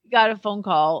department got a phone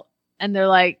call and they're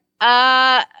like,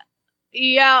 yeah,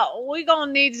 we're going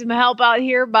to need some help out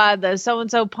here by the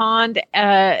so-and-so pond.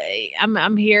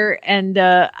 I'm here and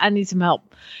I need some help.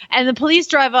 And the police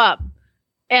drive up.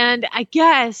 And I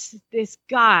guess this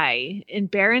guy in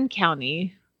Barron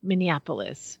County,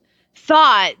 Minneapolis,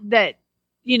 thought that,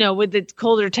 with the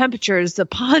colder temperatures, the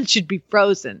pond should be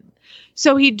frozen.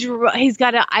 So he's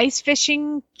got an ice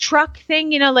fishing truck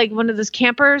thing, like one of those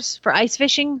campers for ice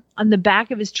fishing on the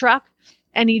back of his truck.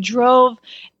 And he drove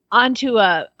onto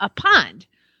a pond.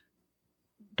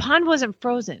 Pond wasn't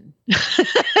frozen.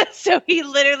 So he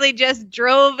literally just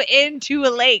drove into a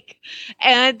lake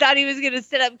and thought he was going to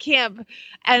set up camp.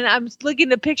 And I'm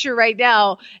looking at a picture right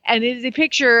now, and it is a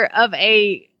picture of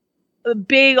a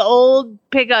big old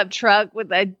pickup truck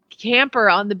with a camper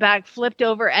on the back flipped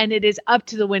over, and it is up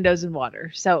to the windows in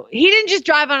water. So he didn't just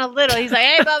drive on a little. He's like,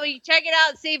 hey, Bubba, check it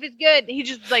out, see if it's good. He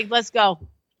just was like, let's go.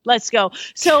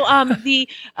 So the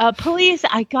police,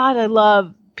 I gotta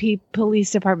love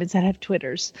police departments that have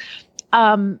Twitters.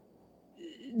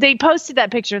 They posted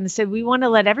that picture and they said, we want to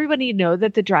let everybody know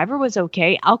that the driver was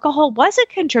okay. Alcohol was a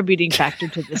contributing factor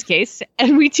to this case,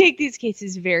 and we take these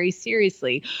cases very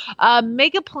seriously.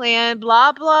 Make a plan,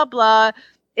 blah, blah, blah.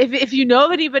 If you know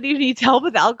of anybody who needs help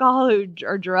with alcohol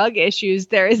or drug issues,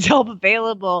 there is help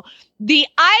available. The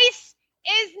ice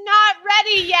is not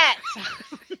ready yet.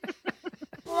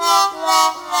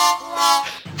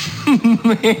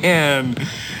 Man,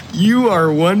 you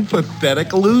are one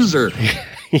pathetic loser.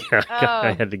 Yeah,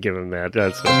 I had to give him that.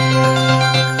 That's it.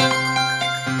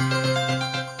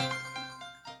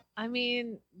 I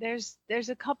mean, there's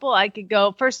a couple I could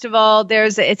go. First of all,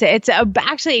 it's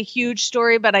actually a huge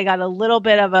story, but I got a little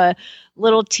bit of a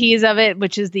little tease of it,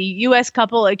 which is the U.S.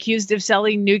 couple accused of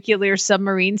selling nuclear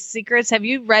submarine secrets. Have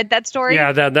you read that story?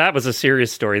 Yeah, that was a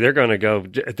serious story. They're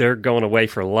going away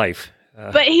for life.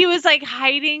 But he was like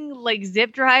hiding like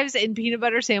zip drives in peanut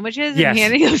butter sandwiches yes. and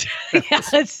handing them. Yeah,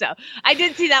 so I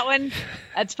did see that one.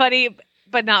 That's funny,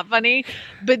 but not funny.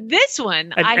 But this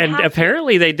one, and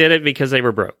apparently they did it because they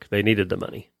were broke. They needed the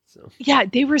money. So yeah,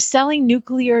 they were selling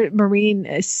nuclear marine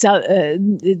the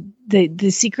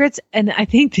secrets, and I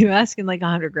think they were asking like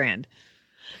 $100,000.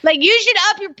 Like, you should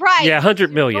up your price. Yeah,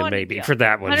 100 million maybe for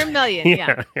that one. 100 million.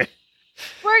 Yeah.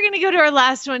 We're gonna go to our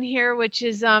last one here, which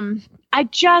is you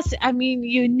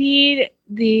need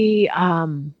the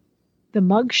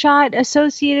mugshot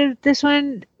associated with this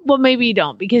one. Well, maybe you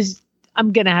don't, because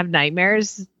I'm going to have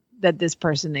nightmares that this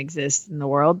person exists in the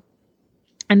world.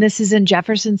 And this is in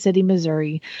Jefferson City,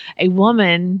 Missouri. A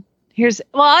woman,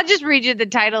 I'll just read you the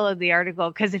title of the article,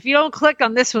 because if you don't click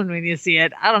on this one when you see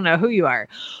it, I don't know who you are.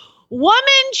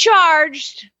 Woman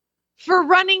charged for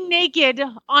running naked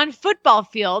on football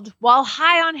field while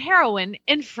high on heroin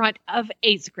in front of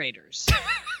 8th graders.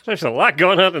 There's a lot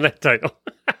going on in that title.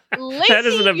 That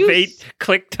isn't a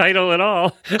bait-click title at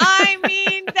all. I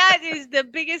mean, that is the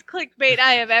biggest clickbait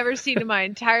I have ever seen in my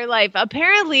entire life.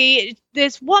 Apparently,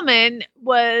 this woman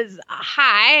was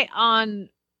high on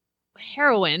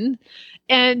heroin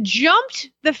and jumped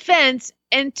the fence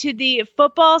into the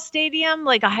football stadium,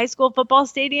 like a high school football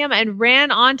stadium, and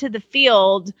ran onto the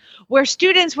field where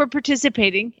students were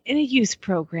participating in a youth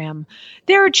program.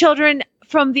 There were children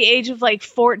from the age of like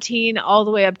 14 all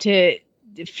the way up to,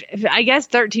 I guess,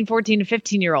 13, 14, and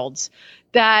 15-year-olds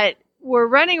that were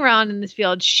running around in this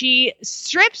field. She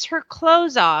strips her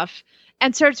clothes off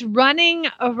and starts running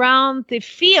around the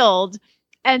field.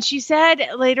 And she said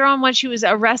later on when she was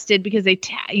arrested, because they,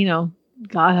 God,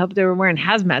 I hope they were wearing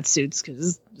hazmat suits because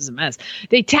this is a mess.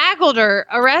 They tackled her,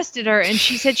 arrested her, and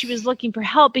she said she was looking for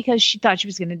help because she thought she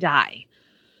was going to die.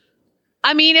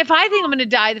 I mean, if I think I'm going to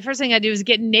die, the first thing I do is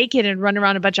get naked and run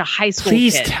around a bunch of high school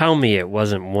Please kids. tell me it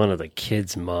wasn't one of the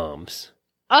kids' moms.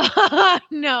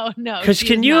 No. Because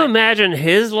can you imagine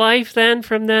his life then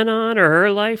from then on, or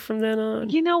her life from then on?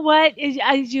 You know what?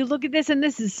 As you look at this, and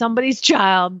this is somebody's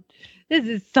child. This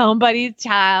is somebody's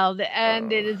child,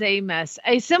 and it is a mess.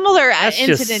 A similar That's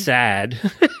incident. just sad.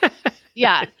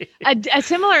 Yeah. A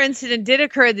similar incident did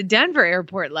occur at the Denver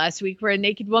airport last week where a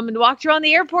naked woman walked around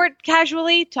the airport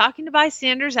casually, talking to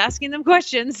bystanders, asking them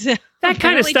questions. That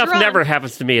kind of stuff drunk. never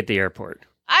happens to me at the airport.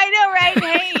 I know,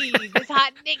 right? Hey, this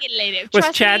hot naked lady. Was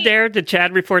Trust Chad me, there? Did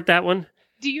Chad report that one?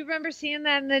 Do you remember seeing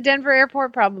that in the Denver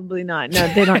airport? Probably not. No,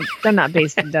 they don't. They're not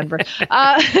based in Denver.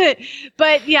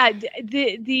 But yeah,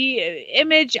 the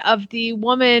image of the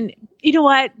woman. You know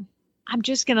what? I'm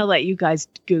just gonna let you guys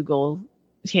Google.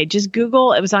 Okay, just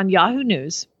Google. It was on Yahoo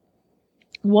News.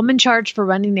 Woman charged for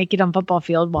running naked on football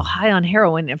field while high on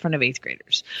heroin in front of 8th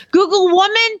graders. Google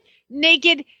woman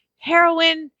naked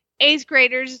heroin 8th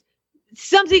graders.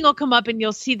 Something will come up and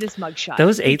you'll see this mugshot.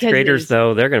 Those 8th graders,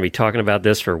 though, they're going to be talking about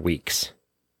this for weeks.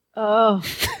 Oh,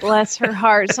 bless her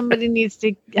heart. Somebody needs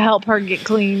to help her get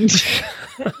cleaned.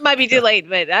 Might be too late,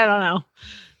 but I don't know.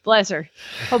 Bless her.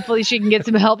 Hopefully she can get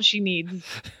some help she needs.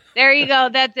 There you go.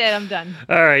 That's it. I'm done.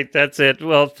 All right, that's it.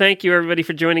 Well, thank you everybody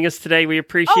for joining us today. We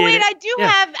appreciate it. Oh wait,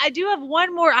 I do have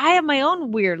one more. I have my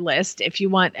own weird list. If you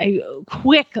want a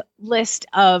quick list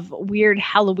of weird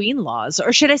Halloween laws,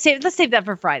 or should I let's save that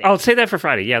for Friday? I'll say that for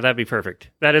Friday. Yeah, that'd be perfect.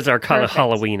 That is our kind of Perfect.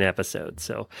 Halloween episode.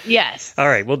 So Yes. all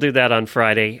right, we'll do that on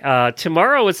Friday.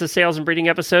 Tomorrow is the sales and breeding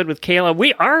episode with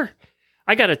Kayla.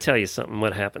 I got to tell you something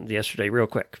what happened yesterday real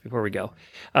quick before we go.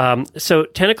 So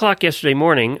 10 o'clock yesterday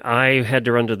morning, I had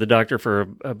to run to the doctor for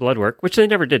a blood work, which they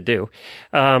never did do.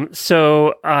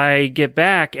 So I get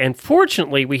back, and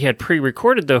fortunately, we had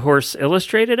pre-recorded the Horse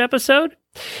Illustrated episode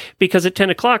because at 10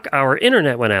 o'clock, our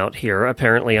internet went out here,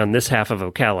 apparently on this half of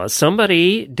Ocala.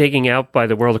 Somebody digging out by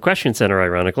the World Equestrian Center,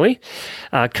 ironically,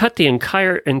 cut the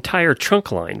entire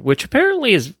trunk line, which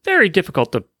apparently is very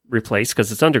difficult to replace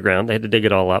because it's underground. They had to dig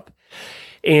it all up.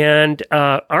 And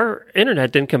our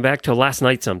internet didn't come back till last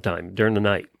night sometime during the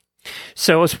night.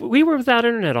 So we were without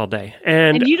internet all day.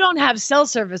 And you don't have cell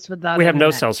service without we have no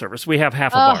internet. cell service. We have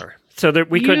half a bar. So that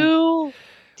we couldn't.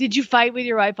 Did you fight with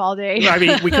your wife all day? I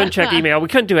mean, we couldn't check email. We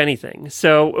couldn't do anything.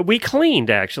 So we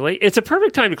cleaned, actually. It's a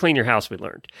perfect time to clean your house, we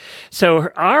learned. So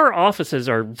our offices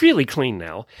are really clean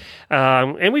now.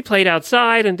 And we played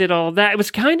outside and did all of that. It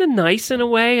was kind of nice in a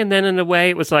way. And then in a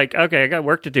way, it was like, okay, I got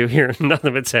work to do here. None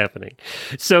of it's happening.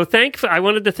 So I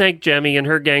wanted to thank Jemmy and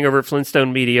her gang over at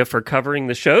Flintstone Media for covering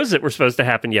the shows that were supposed to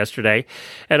happen yesterday.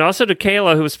 And also to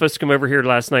Kayla, who was supposed to come over here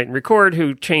last night and record,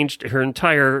 who changed her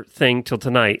entire thing till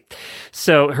tonight.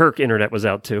 So her internet was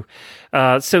out too.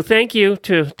 So thank you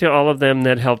to all of them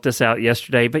that helped us out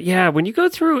yesterday. But yeah, when you go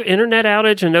through internet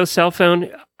outage and no cell phone,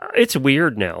 it's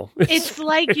weird now. It's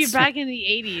like you're back in the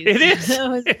 80s. It is. It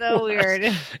was so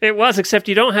weird. It was, except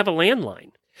you don't have a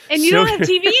landline. And you don't have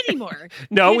TV anymore.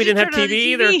 No, You we just didn't have turn on TV the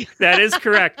either. TV. That is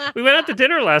correct. We went out to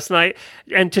dinner last night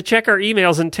and to check our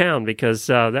emails in town because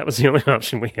that was the only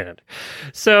option we had.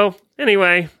 So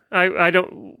anyway,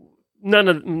 no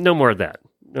more of that.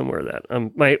 No more of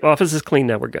that. My office is clean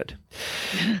now. We're good.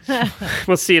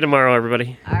 We'll see you tomorrow,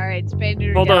 everybody. All right, spay,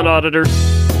 neuter, Hold go. on, auditors.